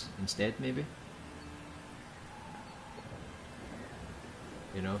these instead, maybe.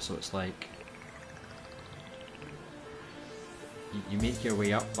 You know, so it's like you make your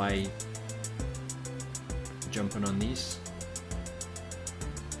way up by jumping on these.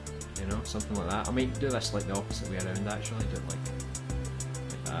 You know, something like that. I might do this like the opposite way around actually, do it like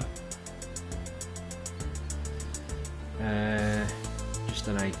that. Just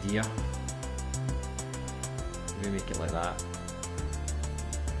an idea. Maybe make it like that.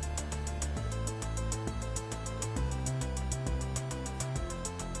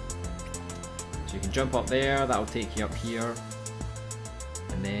 So you can jump up there, that'll take you up here,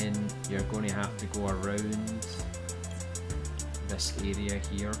 and then you're going to have to go around this area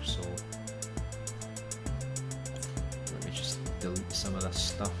here. So let me just delete some of this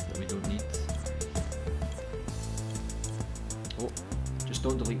stuff that we don't need. Oh, just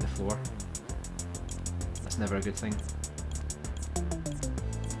don't delete the floor. That's never a good thing.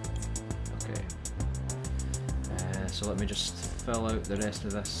 Okay. So let me just fill out the rest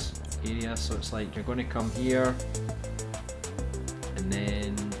of this area. So it's like you're going to come here, and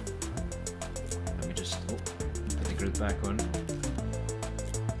then let me just put the grid back on.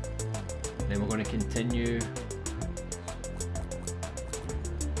 Then we're going to continue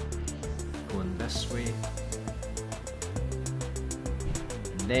going this way.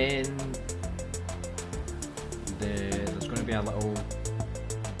 And then there's going to be a little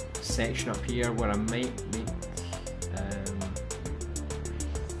section up here where I might make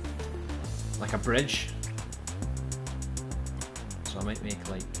like a bridge. So I might make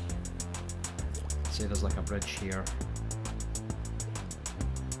like, say there's like a bridge here.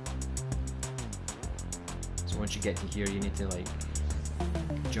 So once you get to here, you need to like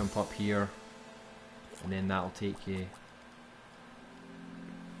jump up here, and then that'll take you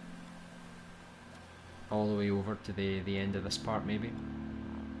all the way over to the end of this part maybe.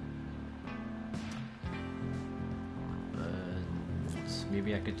 And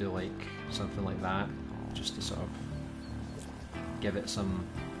maybe I could do like something like that, just to sort of give it some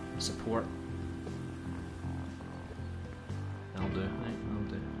support. That'll do, right? That'll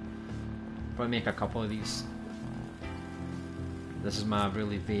do. Probably make a couple of these. This is my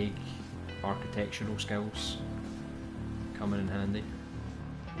really vague architectural skills coming in handy.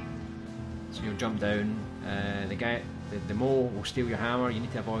 So you'll jump down, the mole will steal your hammer, you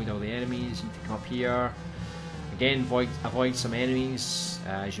need to avoid all the enemies, you need to come up here. Again, avoid some enemies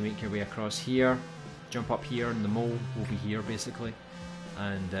as you make your way across here. Jump up here and the mole will be here basically.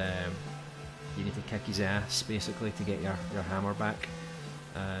 And you need to kick his ass basically to get your hammer back.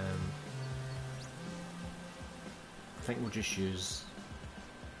 I think we'll just use,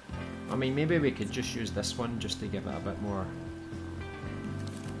 I mean maybe we could just use this one just to give it a bit more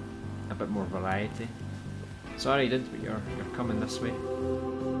variety. Sorry dude, but you're coming this way.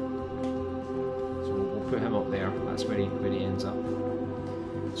 So we'll put him up there, that's where he ends up.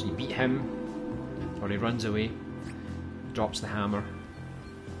 So you beat him, or he runs away, drops the hammer,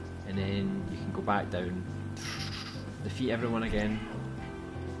 and then you can go back down, defeat everyone again,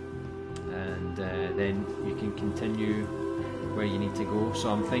 and then you can continue where you need to go. So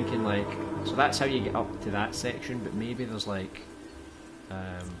I'm thinking like, so that's how you get up to that section, but maybe there's like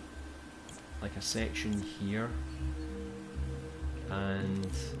a section here,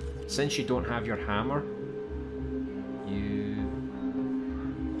 and since you don't have your hammer,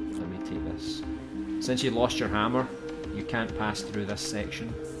 let me take this. Since you lost your hammer, you can't pass through this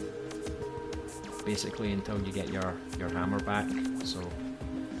section basically until you get your hammer back. So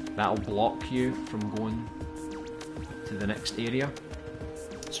that'll block you from going to the next area.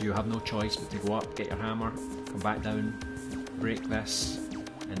 So you have no choice but to go up, get your hammer, come back down, break this,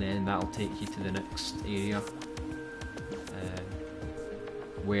 and then that'll take you to the next area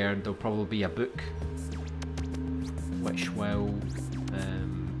where there'll probably be a book which will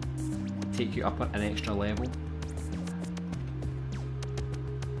take you up an extra level,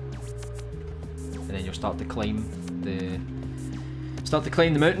 and then you'll start to climb the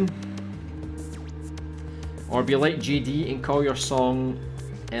mountain. Or be like JD and call your song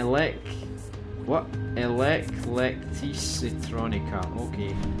Electricitronica.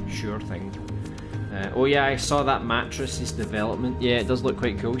 Okay, sure thing. Oh yeah, I saw that mattress's development. Yeah, it does look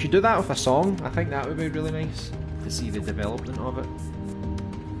quite cool. We should do that with a song. I think that would be really nice to see the development of it.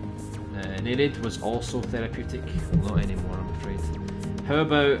 Nereid was also therapeutic. Not anymore, I'm afraid. How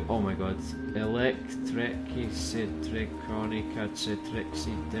about, oh my god,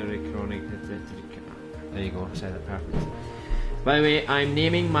 Electricitronica. There you go, I said it perfect. By the way, I'm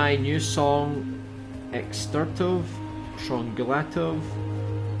naming my new song Exturtov, Strongulative,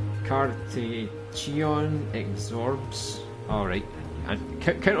 Cartation, Exorbs. Alright,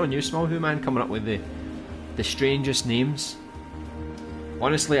 count on you, Small Who Man, coming up with the strangest names.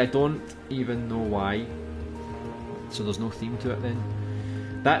 Honestly, I don't even know why, so there's no theme to it then.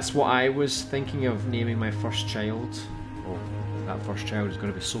 That's what I was thinking of naming my first child. Oh, that first child is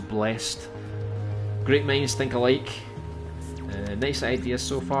going to be so blessed. Great minds think alike. Nice ideas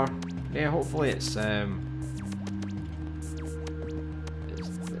so far. Yeah, hopefully it's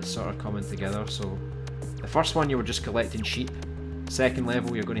sort of coming together. So the first one you were just collecting sheep. Second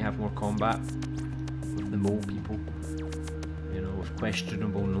level you're going to have more combat with the mole people, you know, with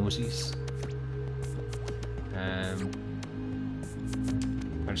questionable noses. I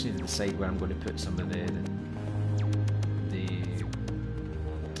just need to decide where I'm going to put some of the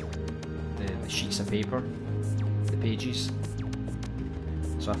sheets of paper, the pages.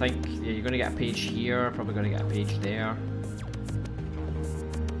 So I think, yeah, you're going to get a page here, probably going to get a page there.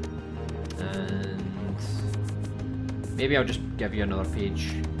 And maybe I'll just give you another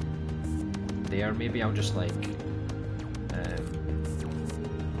page there. Maybe I'll just like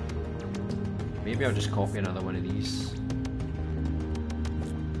maybe I'll just copy another one of these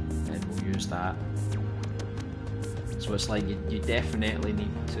and we'll use that. So it's like you definitely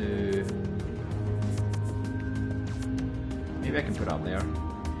need to, maybe I can put it up there.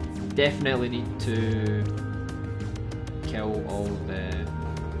 Definitely need to kill all of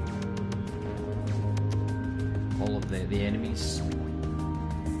the enemies.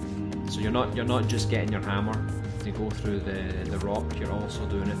 So you're not just getting your hammer to go through the rock. You're also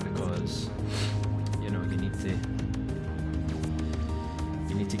doing it because you know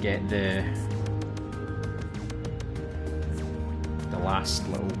you need to get the last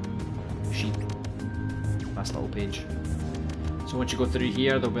little sheet, last little page. So once you go through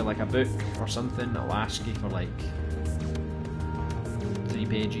here, there'll be like a book or something that'll ask you for like 3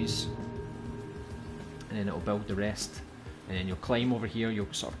 pages, and then it'll build the rest. And then you'll climb over here.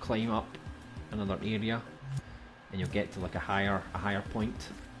 You'll sort of climb up another area, and you'll get to like a higher point.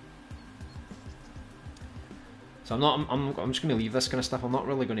 So I'm just going to leave this kind of stuff. I'm not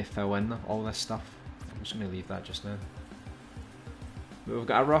really going to fill in all this stuff. I'm just going to leave that just now. But we've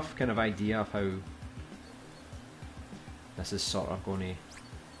got a rough kind of idea of how this is sort of going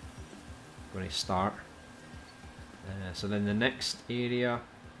to start. So then the next area, I'm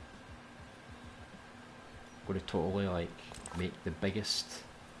going to totally like make the biggest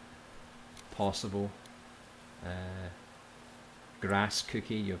possible grass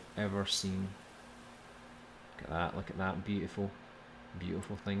cookie you've ever seen. Look at that beautiful,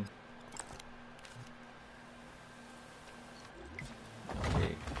 beautiful thing.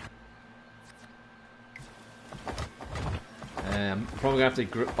 Okay. I'm probably going to have to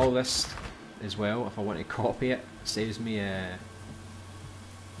group all this as well if I want to copy it. It saves me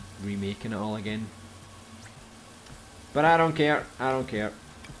remaking it all again. But I don't care, I don't care.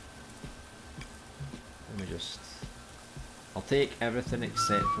 Let me just... I'll take everything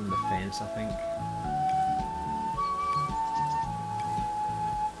except from the fence, I think.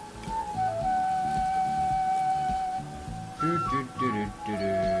 Oh.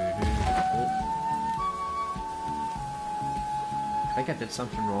 I think I did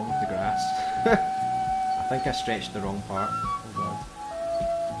something wrong with the grass. I think I stretched the wrong part. Hold on.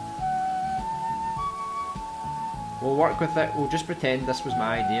 We'll work with it. We'll just pretend this was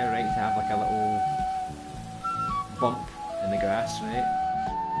my idea, right? To have like a little bump in the grass, right?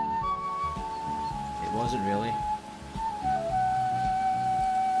 It wasn't really.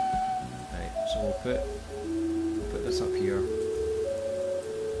 Right, so we'll put this up here.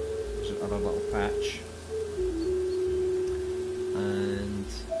 There's another little patch. And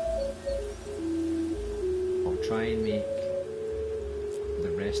I'll try and make the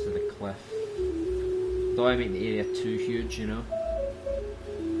rest of the cliff. Don't want to make the area too huge, you know.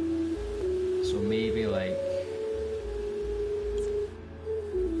 So maybe like,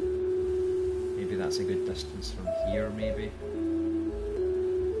 maybe that's a good distance from here, maybe.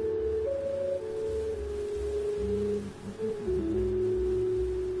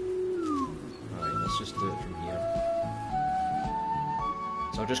 Alright, let's just do it from here.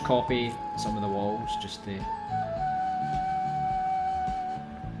 So I'll just copy some of the walls just to...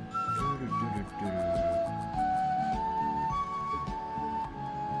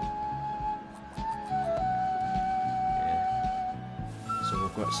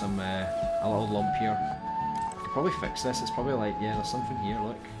 Some a little lump here. I could probably fix this. It's probably like, yeah, there's something here,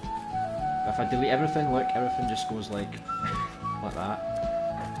 look. But if I delete everything, look, everything just goes like like that.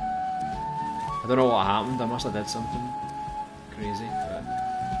 I don't know what happened. I must have did something crazy, but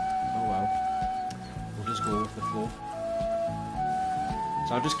oh well. We'll just go with the flow.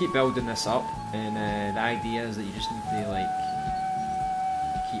 So I'll just keep building this up, and the idea is that you just need to like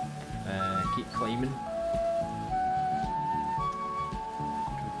keep climbing.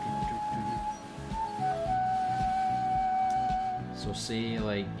 So say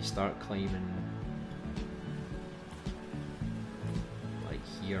like you start climbing like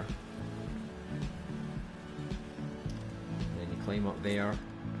here, and then you climb up there.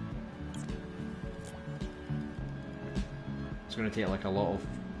 It's going to take like a lot of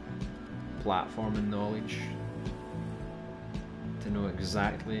platforming knowledge to know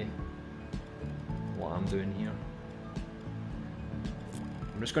exactly what I'm doing here.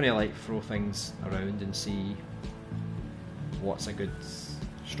 I'm just going to like throw things around and see what's a good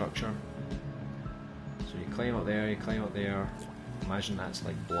structure. So you climb up there, you climb up there. Imagine that's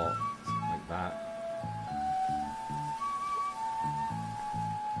like blocked like that.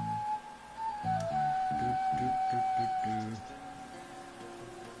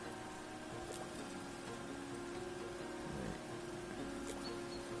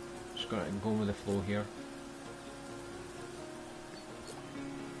 going with the flow here.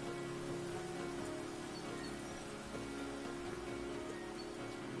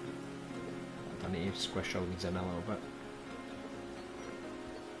 I need to squish all these in a little bit.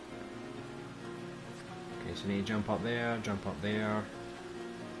 Okay, so you need to jump up there, jump up there.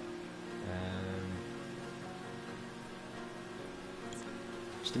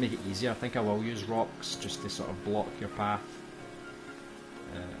 Just to make it easier, I think I will use rocks just to sort of block your path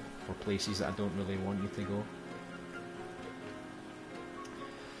for places that I don't really want you to go.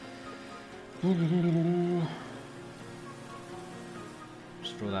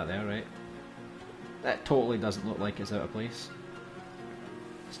 Just throw that there, right? That totally doesn't look like it's out of place.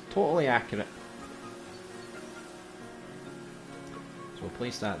 It's totally accurate. So we'll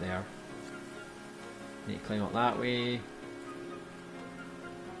place that there. Need to climb up that way.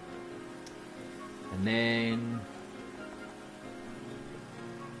 And then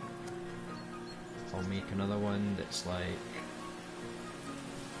I'll make another one that's like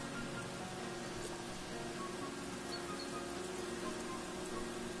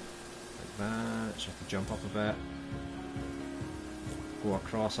that, so I can jump up a bit, go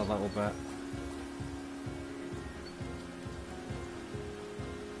across a little bit,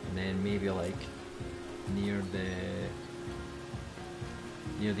 and then maybe like near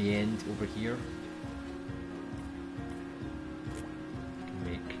the end over here.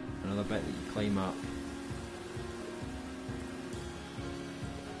 Another bit that you climb up.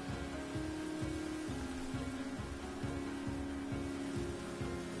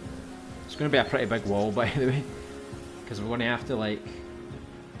 It's going to be a pretty big wall, by the way, because we're going to have to like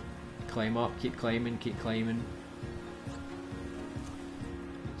climb up, keep climbing, keep climbing.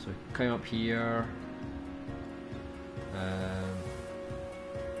 So climb up here, and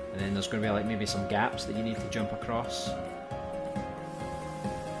then there's going to be like maybe some gaps that you need to jump across.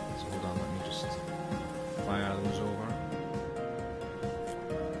 Fire those over.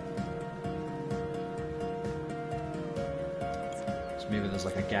 So maybe there's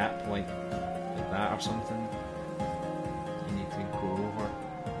like a gap like that or something you need to go over.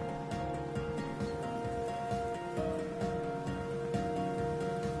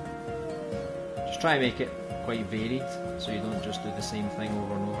 Just try to make it quite varied so you don't just do the same thing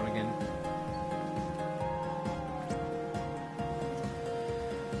over and over again.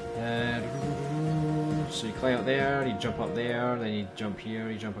 So you climb up there, you jump up there, then you jump here,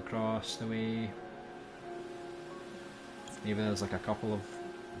 you jump across the way. Maybe there's like a couple of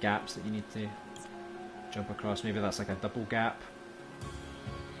gaps that you need to jump across. Maybe that's like a double gap.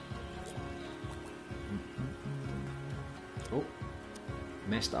 Oh,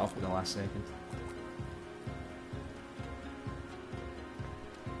 messed it up at the last second.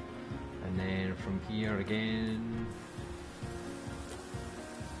 And then from here again.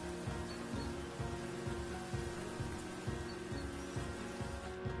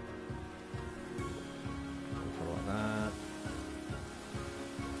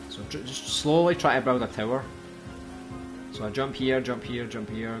 Just slowly try to build a tower. So I jump here, jump here, jump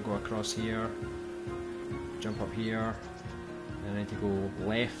here, go across here, jump up here, then I need to go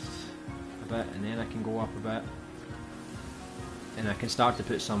left a bit, and then I can go up a bit. And I can start to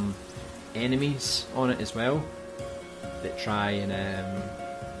put some enemies on it as well that try and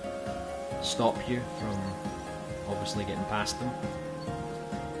stop you from obviously getting past them.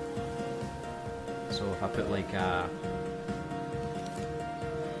 So if I put like a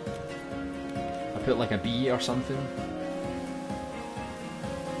bee or something,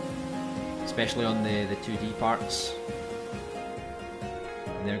 especially on the 2D parts,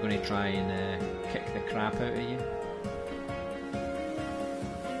 and they're going to try and kick the crap out of you.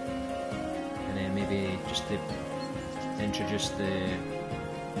 And then maybe just to introduce the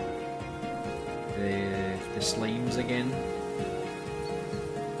slimes again,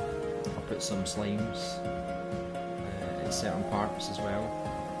 I'll put some slimes in certain parts as well.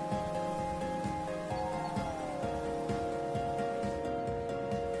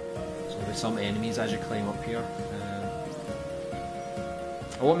 Some enemies as you climb up here.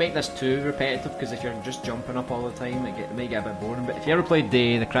 I won't make this too repetitive, because if you're just jumping up all the time it may get a bit boring, but if you ever played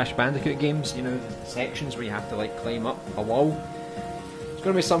the Crash Bandicoot games, you know, the sections where you have to like climb up a wall, it's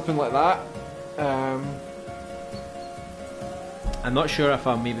going to be something like that. I'm not sure if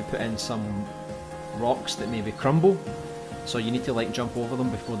I'll maybe put in some rocks that maybe crumble, so you need to like jump over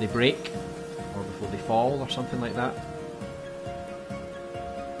them before they break or before they fall or something like that.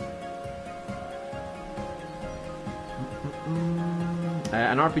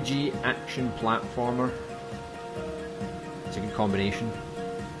 An RPG action platformer. It's a good combination.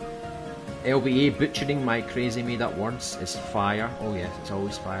 LBA butchering my crazy made up words is fire. Oh yes, it's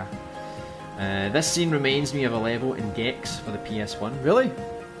always fire. This scene reminds me of a level in Gex for the PS1. Really?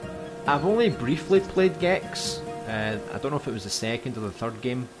 I've only briefly played Gex. I don't know if it was the second or the third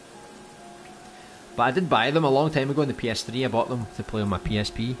game. But I did buy them a long time ago on the PS3. I bought them to play on my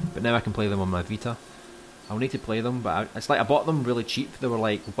PSP, but now I can play them on my Vita. I'll need to play them, but it's like I bought them really cheap. They were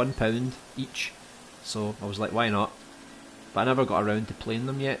like £1 each, so I was like, why not? But I never got around to playing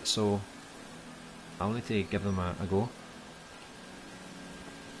them yet, so I'll need to give them a go.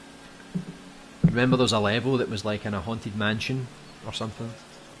 Remember there was a level that was like in a haunted mansion or something.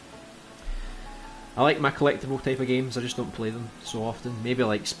 I like my collectible type of games, I just don't play them so often. Maybe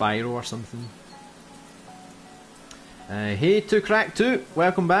like Spyro or something. Hey 2Crack2,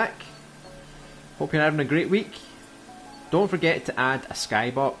 welcome back. Hope you're having a great week. Don't forget to add a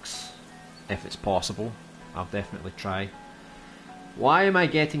skybox if it's possible. I'll definitely try. Why am I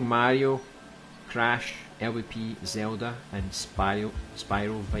getting Mario, Crash, LVP, Zelda and Spyro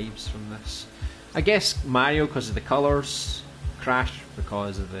vibes from this? I guess Mario because of the colours, Crash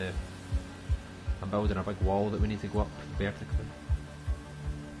because of the... I'm building a big wall that we need to go up vertically.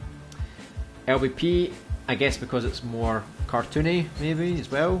 LVP, I guess because it's more cartoony maybe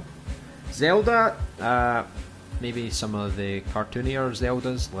as well. Zelda, maybe some of the cartoonier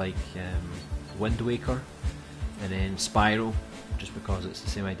Zeldas like Wind Waker, and then Spyro, just because it's the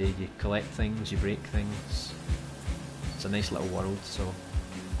same idea, you collect things, you break things. It's a nice little world, so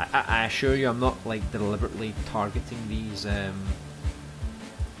I assure you I'm not like deliberately targeting these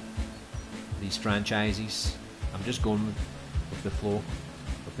franchises. I'm just going with the flow,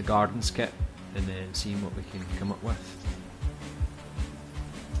 with the Gardens kit, and then seeing what we can come up with.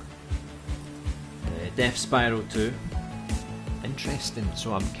 Death Spyro 2. Interesting,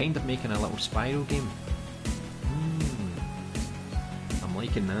 so I'm kind of making a little Spyro game. I'm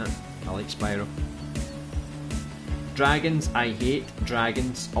liking that. I like Spyro. Dragons, I hate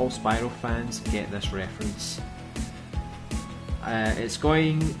dragons. All Spyro fans get this reference. It's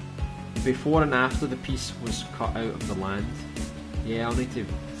going before and after the piece was cut out of the land. Yeah, I'll need to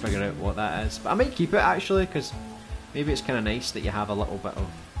figure out what that is. But I might keep it actually, because maybe it's kind of nice that you have a little bit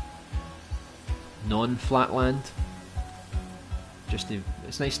of non-flat land.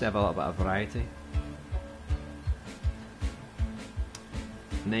 It's nice to have a little bit of variety.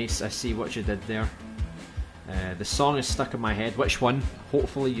 Nice, I see what you did there. The song is stuck in my head. Which one?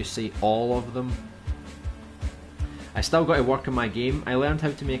 Hopefully you say all of them. I still got to work on my game. I learned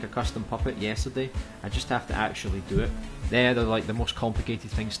how to make a custom puppet yesterday. I just have to actually do it. They're like the most complicated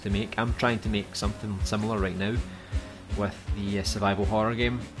things to make. I'm trying to make something similar right now with the survival horror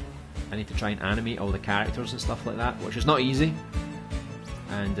game. I need to try and animate all the characters and stuff like that, which is not easy.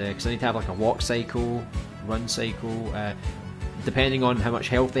 And because I need to have like a walk cycle, run cycle, depending on how much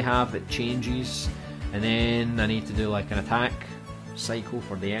health they have, it changes. And then I need to do like an attack cycle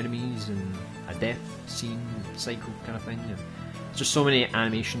for the enemies and a death scene cycle kind of thing. And it's just so many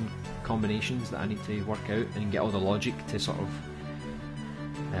animation combinations that I need to work out and get all the logic to sort of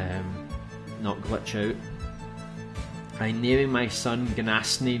not glitch out. I'm naming my son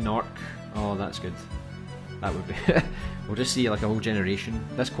Ganasny Nork. Oh, that's good. That would be... We'll just see like a whole generation.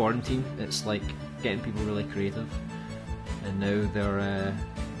 This quarantine, it's like getting people really creative. And now they're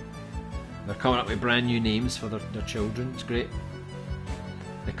coming up with brand new names for their children. It's great.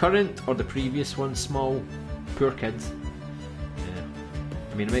 The current or the previous one, small, poor kid. Yeah.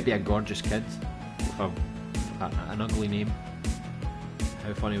 I mean, it might be a gorgeous kid with an ugly name.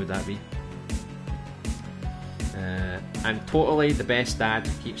 How funny would that be? I'm totally the best dad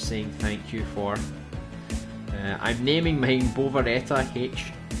who keeps saying thank you for. I'm naming mine Bovaretta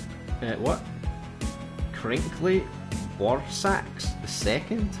H. What? Crinkly Borsax the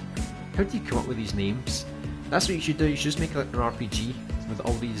second? How do you come up with these names? That's what you should do. You should just make like an RPG with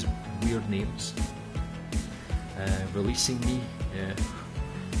all these weird names. Releasing me. Yeah.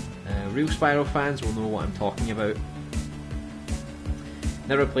 Real Spyro fans will know what I'm talking about.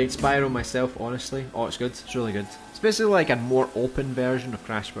 Never played Spyro myself, honestly. Oh, it's good. It's really good. It's basically like a more open version of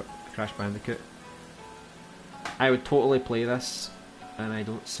Crash Bandicoot. I would totally play this, and I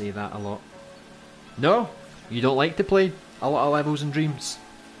don't say that a lot. No, you don't like to play a lot of levels in Dreams.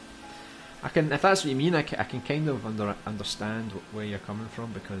 I can, if that's what you mean, I can kind of understand where you're coming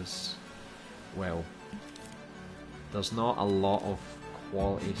from, because, well, there's not a lot of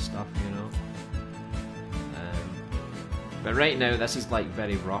quality stuff, you know. But right now, this is like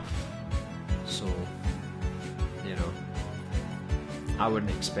very rough, so, you know, I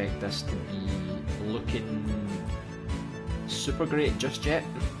wouldn't expect this to be looking super great just yet.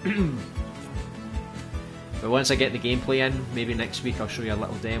 But once I get the gameplay in, maybe next week I'll show you a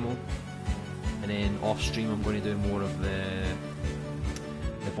little demo, and then off stream I'm going to do more of the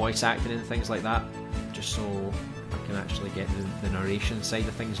the voice acting and things like that, just so I can actually get the narration side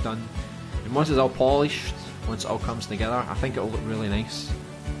of things done. And once it's all polished, once it all comes together, I think it'll look really nice.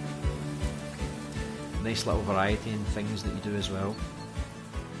 Nice little variety in things that you do as well.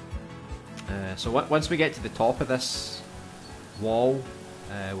 So once we get to the top of this wall,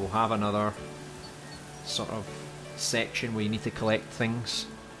 we'll have another sort of section where you need to collect things.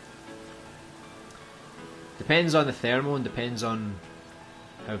 Depends on the thermal and depends on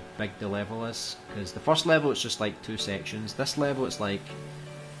how big the level is, because the first level it's just like 2 sections. This level it's like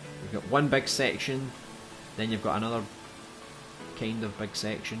you've got one big section, then you've got another kind of big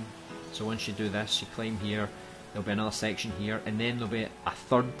section. So once you do this, you climb here, there'll be another section here, and then there'll be a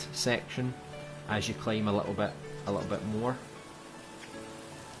third section as you climb a little bit more.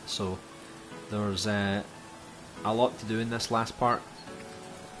 So there's a lot to do in this last part.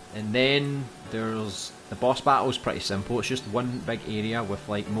 And then there's the boss battle is pretty simple. It's just one big area with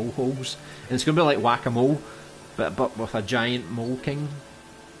like mole holes, and it's gonna be like whack-a-mole, but with a giant mole king.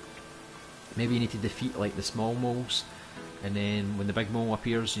 Maybe you need to defeat like the small moles, and then when the big mole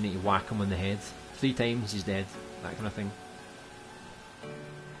appears, you need to whack him on the head 3 times. He's dead. That kind of thing.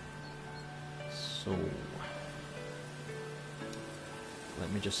 So let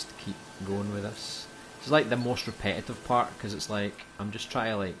me just keep going with this. It's like the most repetitive part, because it's like I'm just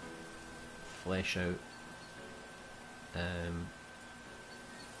trying to like flesh out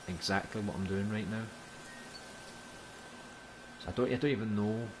exactly what I'm doing right now. So I don't even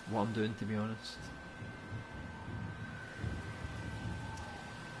know what I'm doing, to be honest.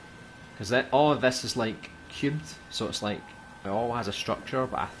 Because all of this is like cubed, so it's like it all has a structure.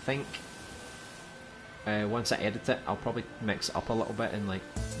 But I think once I edit it, I'll probably mix it up a little bit and like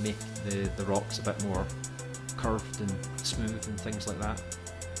make the rocks a bit more curved and smooth and things like that.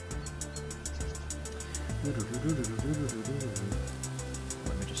 Let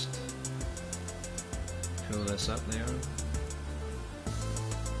me just pull this up there.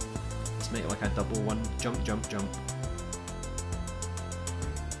 Let's make like a double one. Jump, jump, jump.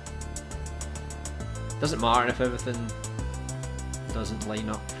 Doesn't matter if everything doesn't line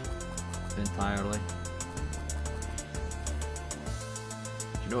up entirely.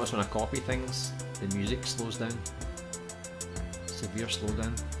 Do you notice when I copy things, the music slows down? Severe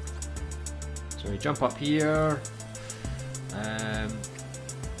slowdown. So we jump up here.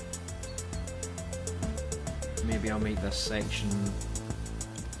 Maybe I'll make this section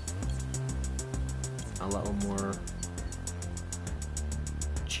a little more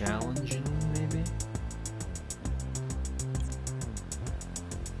challenging, maybe.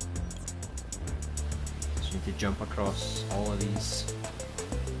 So you need to jump across all of these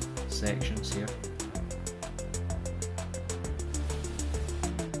sections here.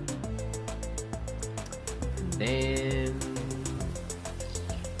 And then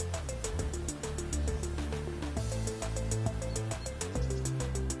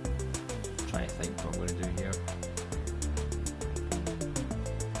try to think what I'm going to do here.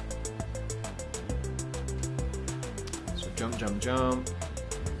 So jump, jump, jump.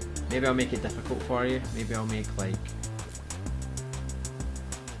 Maybe I'll make it difficult for you. Maybe I'll make like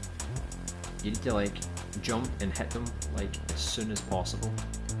you need to like jump and hit them like as soon as possible.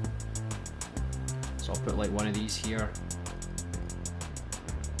 So I'll put like one of these here.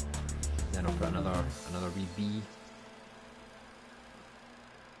 Then I'll put another wee B.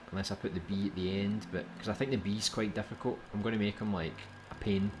 Unless I put the B at the end, but because I think the B is quite difficult, I'm going to make them like a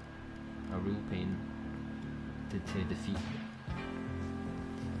pain, a real pain to defeat.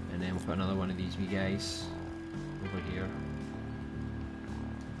 And then we'll put another one of these wee guys over here.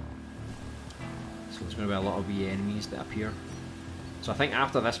 So there's going to be a lot of wee enemies that appear. So I think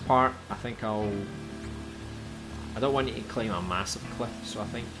after this part, I don't want you to climb a massive cliff, so I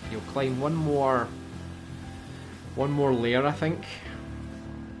think you'll climb one more layer, I think.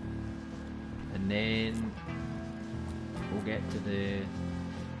 And then we'll get to the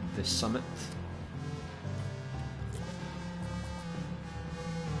summit.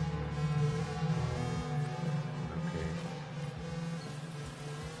 Okay.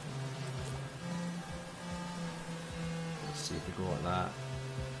 Let's see if we go like that.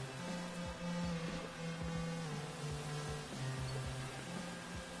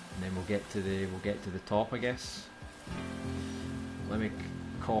 And then we'll get to the top, I guess. Let me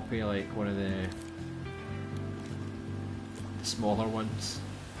copy like one of the smaller ones.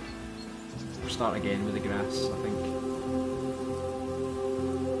 We'll start again with the grass, I think.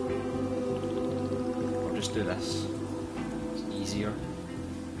 Or just do this. It's easier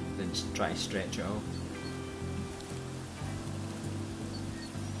than just try to stretch it out.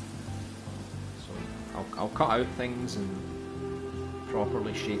 So I'll cut out things and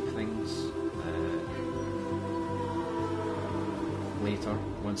properly shape things later,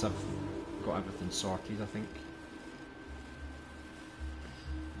 once I've got everything sorted, I think.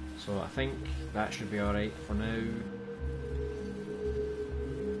 So I think that should be alright for now.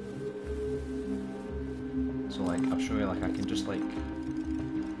 So like, I'll show you, like I can just like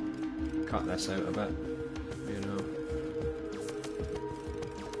cut this out a bit, you know.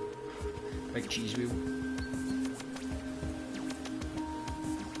 Big cheese wheel.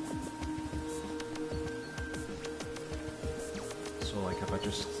 So like if I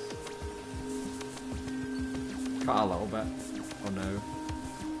just cut a little bit for now,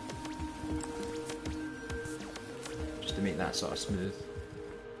 just to make that sort of smooth,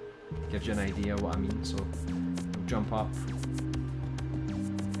 gives you an idea of what I mean. So you'll jump up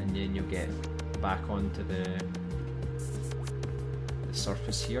and then you'll get back onto the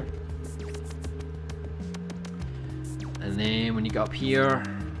surface here, and then when you get up here,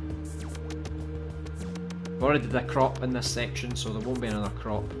 I've already did a crop in this section, so there won't be another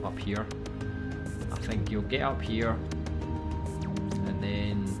crop up here. I think you'll get up here, and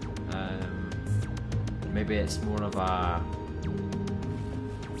then maybe it's more of a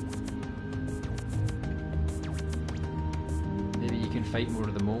maybe you can fight more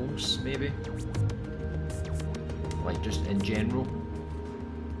of the moles, maybe, like just in general.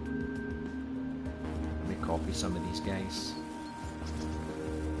 Let me copy some of these guys.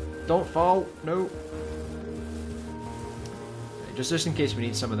 Don't fall, no. Just in case we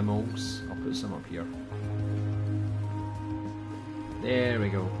need some of the moles, I'll put some up here. There we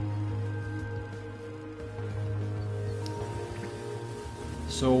go.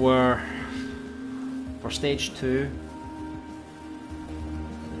 So we're for stage 2,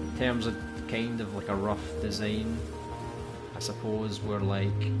 in terms of kind of like a rough design, I suppose we're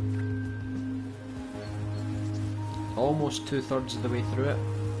like almost 2/3 of the way through it.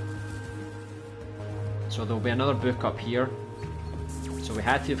 So there'll be another book up here. So we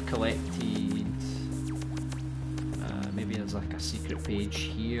had to have collected, maybe there's like a secret page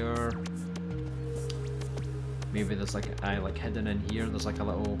here, maybe there's like hidden in here, there's like a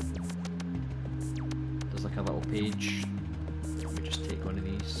little page. Let me just take one of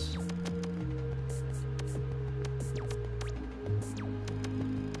these.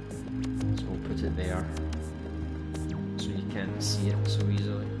 So we'll put it there, so you can't see it so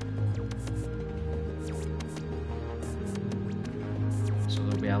easily.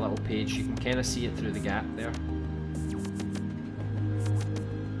 Be a little page, you can kind of see it through the gap there.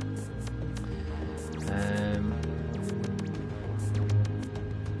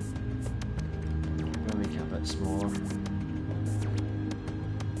 We'll make it a bit smaller.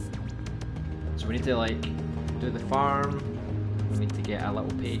 So we need to like do the farm, we need to get a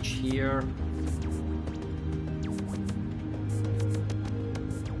little page here.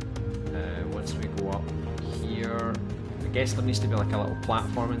 Once we go up here, I guess there needs to be like a little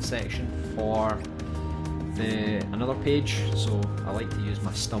platforming section for another page, so I like to use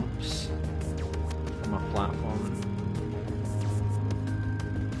my stumps for my platforming.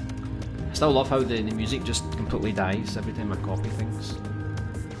 I still love how the music just completely dies every time I copy things.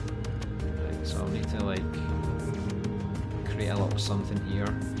 Right, so I'll need to like create a little something here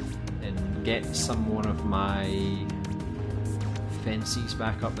and get some more of my fences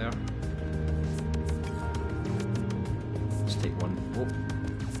back up there. Take one. Oh.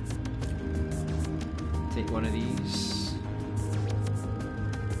 Take one of these.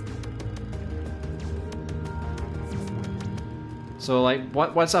 So like,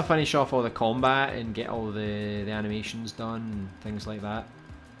 once I finish off all the combat and get all the animations done and things like that,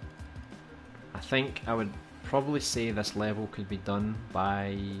 I think I would probably say this level could be done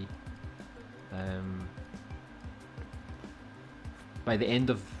by the end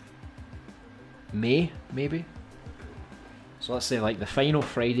of May, maybe. So let's say like the final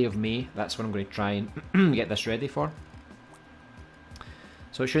Friday of May, that's when I'm going to try and get this ready for.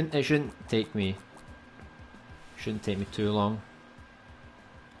 So it shouldn't take me too long.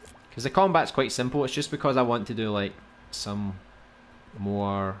 Because the combat's quite simple, it's just because I want to do like some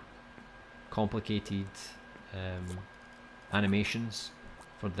more complicated animations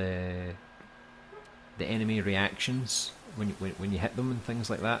for the enemy reactions when you hit them and things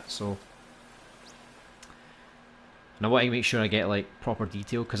like that. So and I want to make sure I get like proper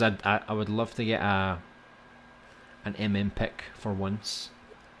detail, because I would love to get an pick for once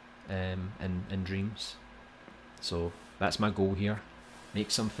in Dreams. So that's my goal here. Make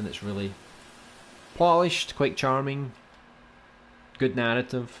something that's really polished, quite charming, good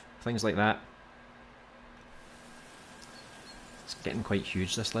narrative, things like that. It's getting quite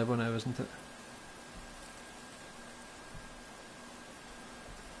huge this level now, isn't it?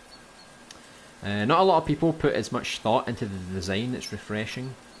 Not a lot of people put as much thought into the design. It's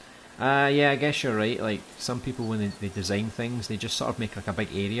refreshing. Yeah, I guess you're right. Like, some people, when they design things, they just sort of make like a big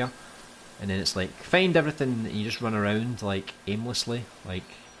area, and then it's like, find everything, and you just run around like aimlessly, like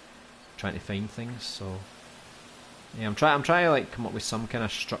trying to find things. So yeah, I'm trying to like come up with some kind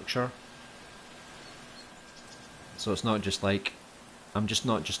of structure, so it's not just like, I'm just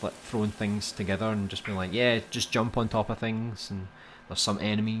not just like throwing things together and just being like, yeah, just jump on top of things and there's some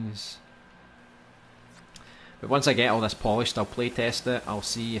enemies. But once I get all this polished, I'll play test it. I'll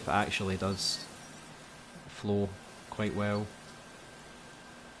see if it actually does flow quite well,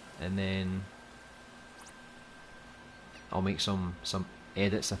 and then I'll make some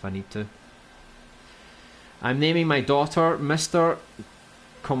edits if I need to. I'm naming my daughter Mr.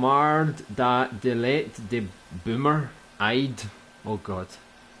 Comard da Delete de Boomer Ide. Oh god,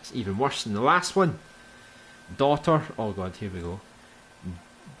 it's even worse than the last one. Daughter, oh god, here we go.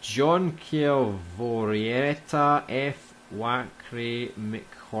 John Chiavorieta F. Wacre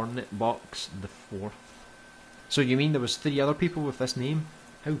McHornetbox the 4th. So you mean there was 3 other people with this name?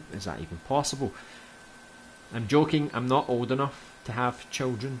 How is that even possible? I'm joking, I'm not old enough to have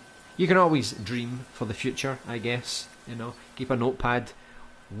children. You can always dream for the future, I guess. You know, keep a notepad.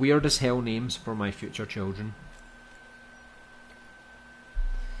 Weird as hell names for my future children.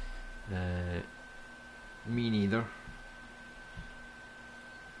 Me neither.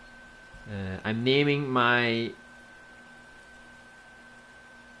 I'm naming my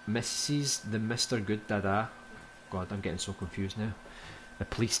Mrs. the Mr. Good Dada. God, I'm getting so confused now. The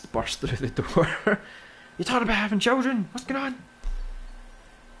police burst through the door. You're talking about having children? What's going on?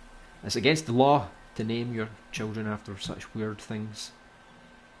 It's against the law to name your children after such weird things.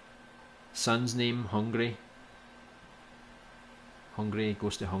 Son's name, Hungry. Hungry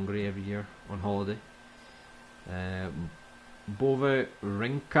goes to Hungary every year on holiday. Bove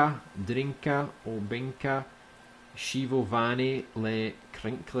Rinka, Drinka, Obinka, Shivovani, Le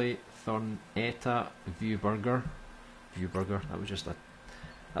Crinkly, Thornetta, Viewburger. Viewburger, that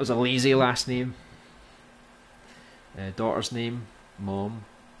was a lazy last name. Daughter's name, Mom.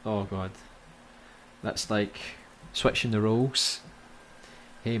 Oh god. That's like switching the roles.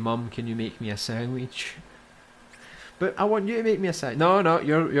 Hey Mum, can you make me a sandwich? But I want you to make me a sandwich. No,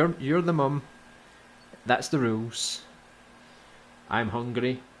 you're the mum. That's the rules. I'm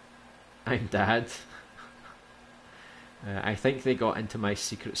hungry. I'm Dad. I think they got into my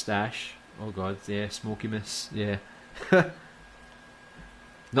secret stash. Oh god, yeah, Smoky Miss, yeah.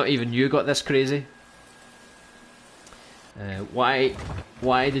 Not even you got this crazy. Why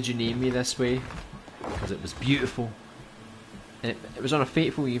did you name me this way? Because it was beautiful. It was on a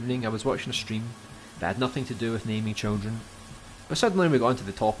fateful evening. I was watching a stream that had nothing to do with naming children. But suddenly we got onto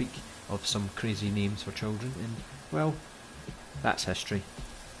the topic of some crazy names for children, and well, that's history.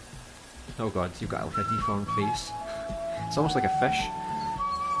 Oh god, you've got like a deformed face. It's almost like a fish.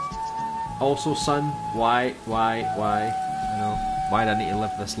 Also, son, why? You know, why do I need to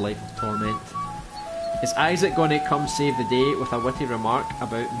live this life of torment? Is Isaac gonna come save the day with a witty remark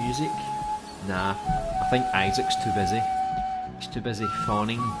about music? Nah, I think Isaac's too busy. He's too busy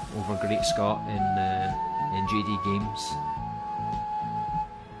fawning over Great Scott in JD Games.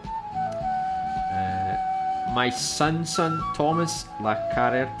 My son Thomas La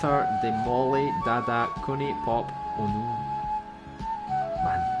Carreta de Mole Dada Kuni Pop Onu.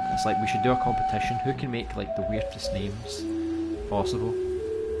 Man, it's like we should do a competition. Who can make like the weirdest names possible?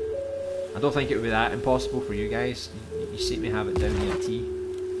 I don't think it would be that impossible for you guys. You see me have it down here T.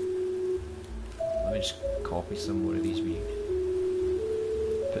 Let me just copy some more of these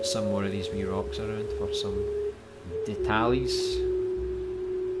put some more of these wee rocks around for some detallies.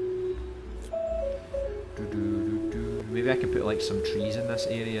 Maybe I can put like some trees in this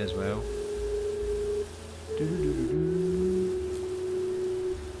area as well.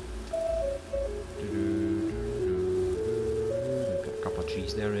 Got a couple of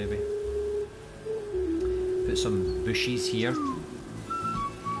trees there maybe. Put some bushes here.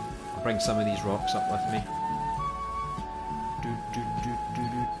 I'll bring some of these rocks up with me.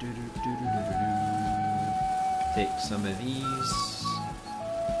 Take some of these.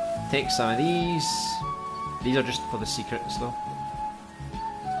 Take some of these. These are just for the secrets though.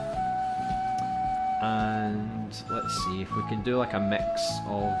 And let's see if we can do like a mix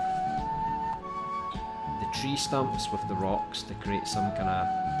of the tree stumps with the rocks to create some kind of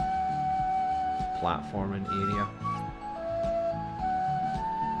platforming area.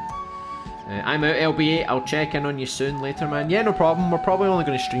 I'm out, LB8. I'll check in on you soon later, man. Yeah, no problem. We're probably only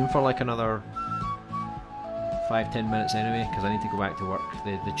going to stream for like another 5-10 minutes anyway, because I need to go back to work.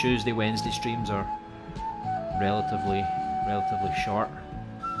 The Tuesday, Wednesday streams are relatively short,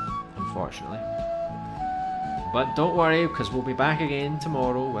 unfortunately. But don't worry, because we'll be back again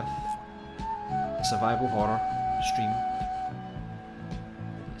tomorrow with a survival horror stream.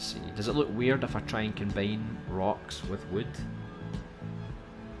 Let's see, does it look weird if I try and combine rocks with wood?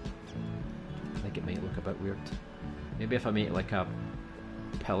 I think it might look a bit weird. Maybe if I make like a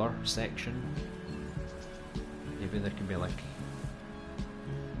pillar section, maybe there can be like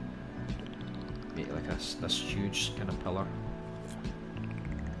this huge kind of pillar.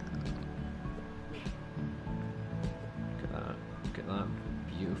 Look at that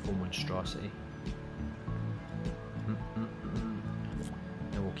beautiful monstrosity.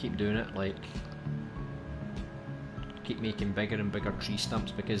 And we'll keep doing it, like keep making bigger and bigger tree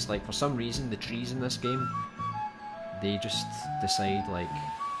stumps, because like for some reason the trees in this game, they just decide like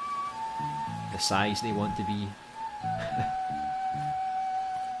the size they want to be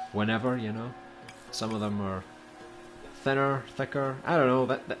whenever, you know. Some of them are thinner, thicker, I don't know,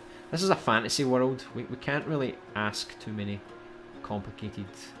 this is a fantasy world, we can't really ask too many complicated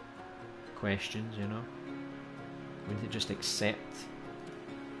questions, you know. We need to just accept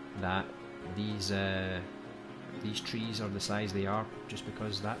that these trees are the size they are just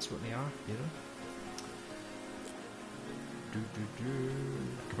because that's what they are, you know. I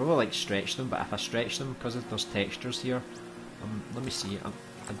could probably like stretch them, but if I stretch them, because there's textures here, let me see,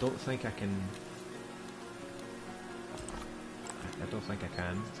 I don't think I can. I don't think I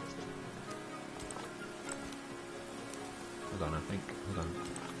can. Hold on, hold on.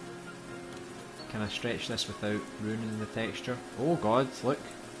 Can I stretch this without ruining the texture? Oh god, look.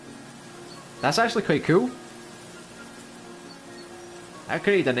 That's actually quite cool. That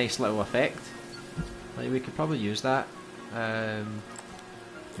created a nice little effect. Like, we could probably use that.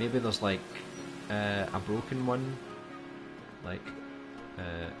 Maybe there's like a broken one, like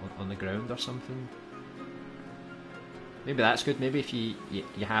on the ground or something. Maybe that's good. Maybe if you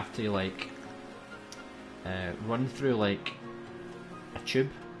have to like run through like a tube,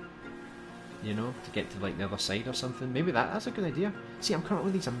 you know, to get to like the other side or something. Maybe that's a good idea. See, I'm coming up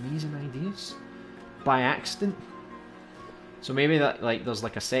with these amazing ideas by accident. So maybe that like there's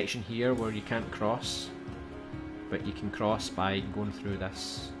like a section here where you can't cross, but you can cross by going through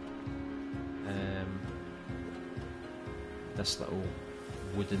this this little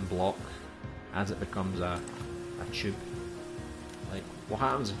wooden block as it becomes a tube. Like, what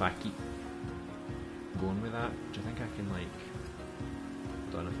happens if I keep going with that? Do you think I can like,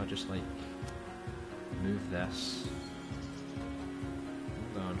 I don't know, if I just like move this?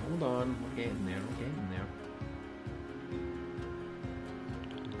 Hold on, we're getting there,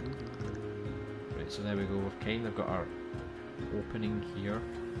 Right, so there we go, we've kind of got our opening here.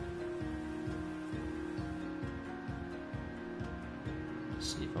 Let's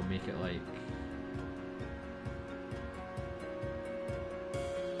see if I'll make it like,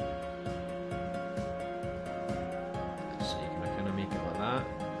 let's see, can I kind of make it like that?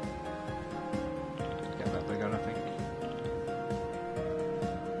 Get a bit bigger, I think.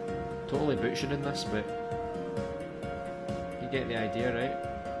 Totally butchering this, but you get the idea, right?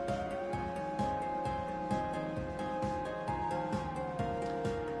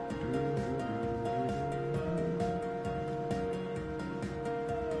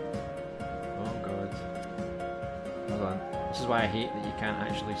 Why I hate that you can't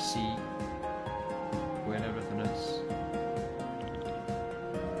actually see where everything is.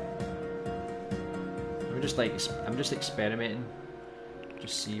 I'm just experimenting,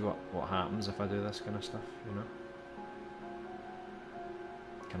 just see what happens if I do this kind of stuff, you know.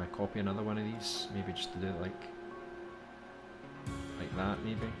 Can I copy another one of these? Maybe just to do it like that,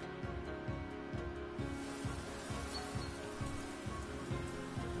 maybe.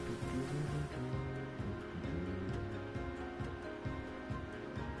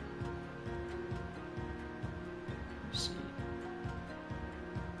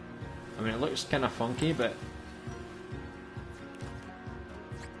 I mean, it looks kind of funky, but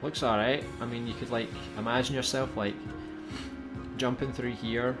looks alright. I mean, you could like imagine yourself like jumping through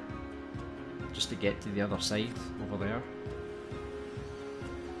here just to get to the other side over there.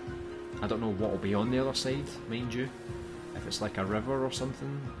 I don't know what will be on the other side, mind you. If it's like a river or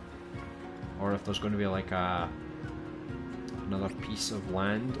something, or if there's going to be like another piece of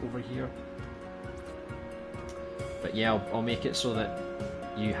land over here. But yeah, I'll make it so that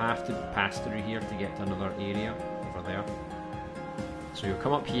you have to pass through here to get to another area over there. So you'll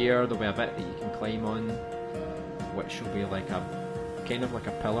come up here, there'll be a bit that you can climb on, which will be like a kind of like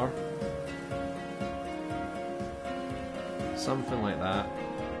a pillar. Something like that.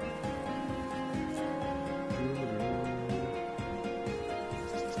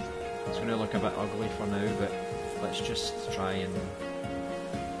 It's going to look a bit ugly for now, but let's just try and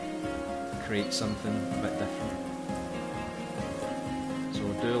create something a bit different.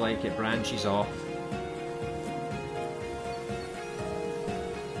 do like it branches off.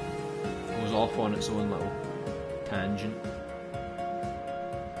 Goes off on its own little tangent.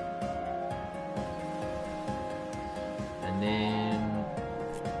 And then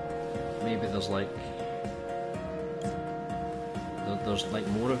maybe there's like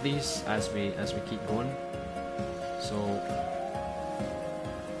more of these as we keep going. So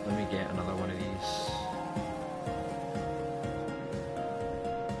let me get another one of these.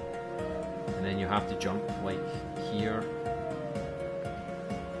 And then you have to jump like here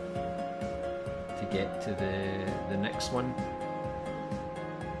to get to the next one.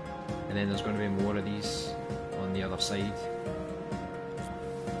 And then there's going to be more of these on the other side.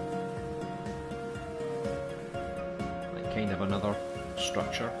 Like kind of another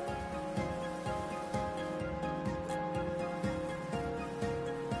structure.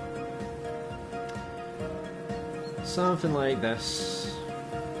 Something like this.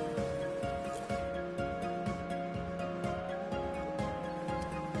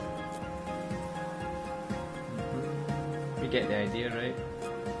 You get the idea, right?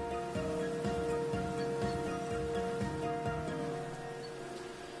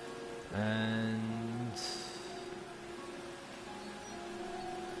 And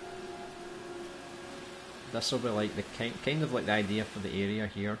this will be like the kind of like the idea for the area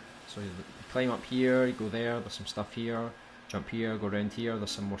here. So you climb up here, you go there, there's some stuff here, jump here, go around here,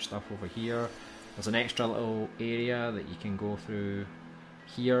 there's some more stuff over here. There's an extra little area that you can go through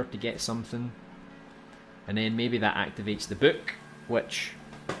here to get something. And then maybe that activates the book, which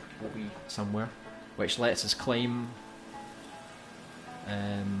will be somewhere, which lets us climb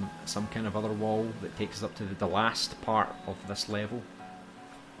some kind of other wall that takes us up to the last part of this level.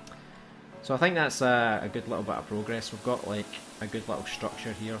 So I think that's a good little bit of progress. We've got like a good little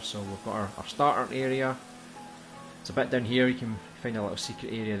structure here. So we've got our starter area. It's a bit down here, you can find a little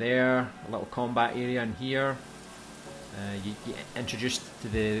secret area there, a little combat area in here. You get introduced to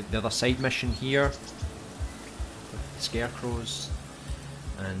the other side mission here with the scarecrows.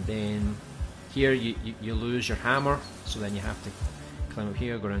 And then here you lose your hammer, so then you have to climb up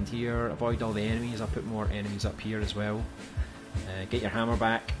here, go around here, avoid all the enemies. I'll put more enemies up here as well. Get your hammer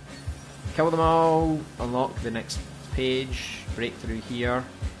back. Kill them all, unlock the next page, break through here.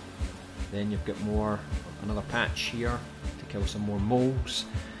 Then you've got another patch here to kill some more moles.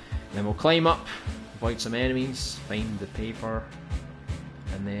 Then we'll climb up, avoid some enemies, find the paper,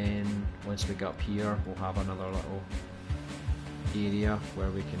 and then once we get up here we'll have another little area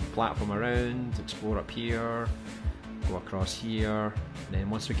where we can platform around, explore up here, go across here, and then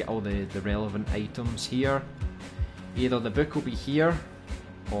once we get all the relevant items here, either the book will be here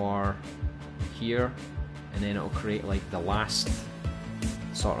or here, and then it'll create like the last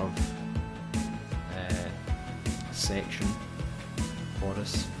sort of section for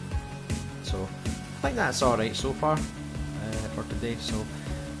us. So I think that's alright so far for today. So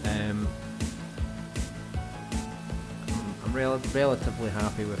I'm relatively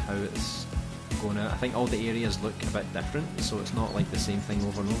happy with how it's going out. I think all the areas look a bit different, so it's not like the same thing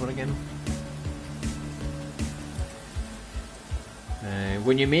over and over again.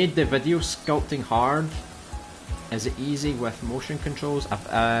 When you made the video sculpting hard, is it easy with motion controls?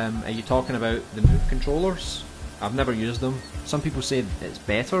 Are you talking about the Move controllers? I've never used them. Some people say it's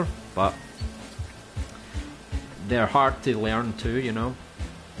better, but they're hard to learn too, you know.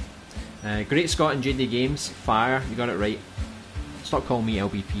 Great Scott and JD Games, fire, you got it right. Stop calling me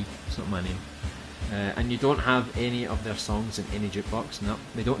LBP, it's not my name. And you don't have any of their songs in any jukebox. No,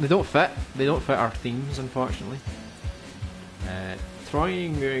 they don't fit. They don't fit our themes, unfortunately.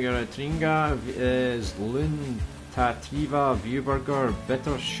 Troing Tringa is Lun Tativa Viewburger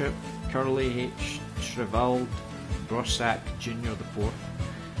Bittership Curly H Shriveled Brosack Jr. the Fourth.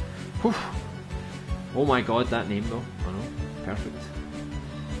 Whew. Oh my god, that name though. I know, perfect.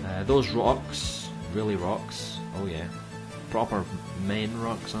 Those rocks, really rocks. Oh yeah, proper men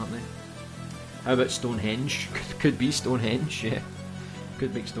rocks, aren't they? How about Stonehenge? Could be Stonehenge, yeah.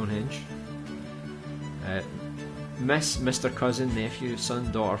 Could be Stonehenge. Miss, Mr. Cousin, Nephew,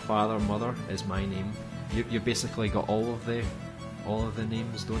 Son, Daughter, Father, Mother is my name. You basically got all of the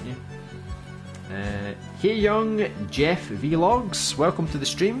names, don't you? Hey young Jeff Vlogs, welcome to the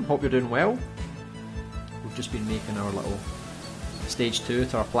stream. Hope you're doing well. We've just been making our little stage 2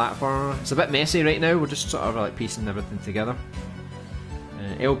 to our platform. It's a bit messy right now. We're just sort of like piecing everything together.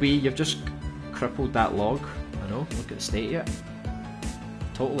 LB, you've just crippled that log. I know. Look at the state of it.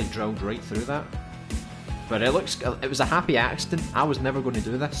 Totally drilled right through that. But it was a happy accident. I was never going to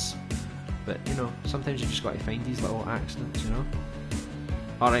do this. But, you know, sometimes you just got to find these little accidents, you know.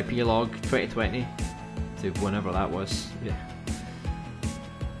 RIP log 2020 to whenever that was. Yeah.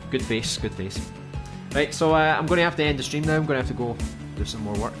 Good face, good face. Right, so I'm going to have to end the stream now. I'm going to have to go do some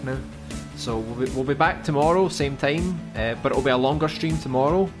more work now. So we'll be back tomorrow, same time, but it'll be a longer stream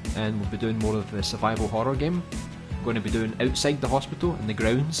tomorrow, and we'll be doing more of the survival horror game. We're going to be doing outside the hospital, in the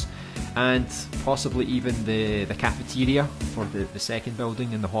grounds, and possibly even the cafeteria for the second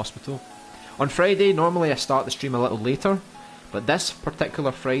building in the hospital. On Friday, normally I start the stream a little later, but this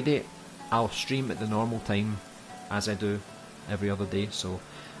particular Friday, I'll stream at the normal time, as I do every other day. So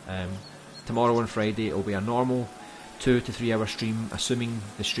tomorrow and Friday it'll be a normal 2 to 3 hour stream, assuming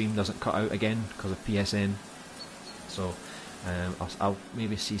the stream doesn't cut out again because of PSN. So I'll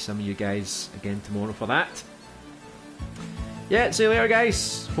maybe see some of you guys again tomorrow for that. Yeah, see you later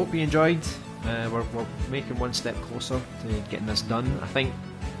guys, hope you enjoyed. We're making one step closer to getting this done. I think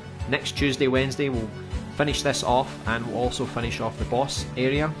next Tuesday, Wednesday we'll finish this off, and we'll also finish off the boss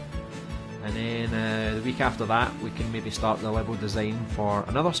area. And then the week after that we can maybe start the level design for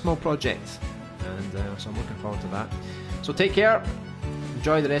another small project, and so I'm looking forward to that. So take care,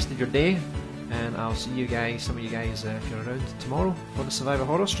 enjoy the rest of your day, and I'll see you guys, some of you guys, if you're around tomorrow for the Survivor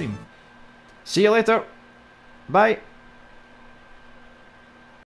Horror stream. See you later, bye.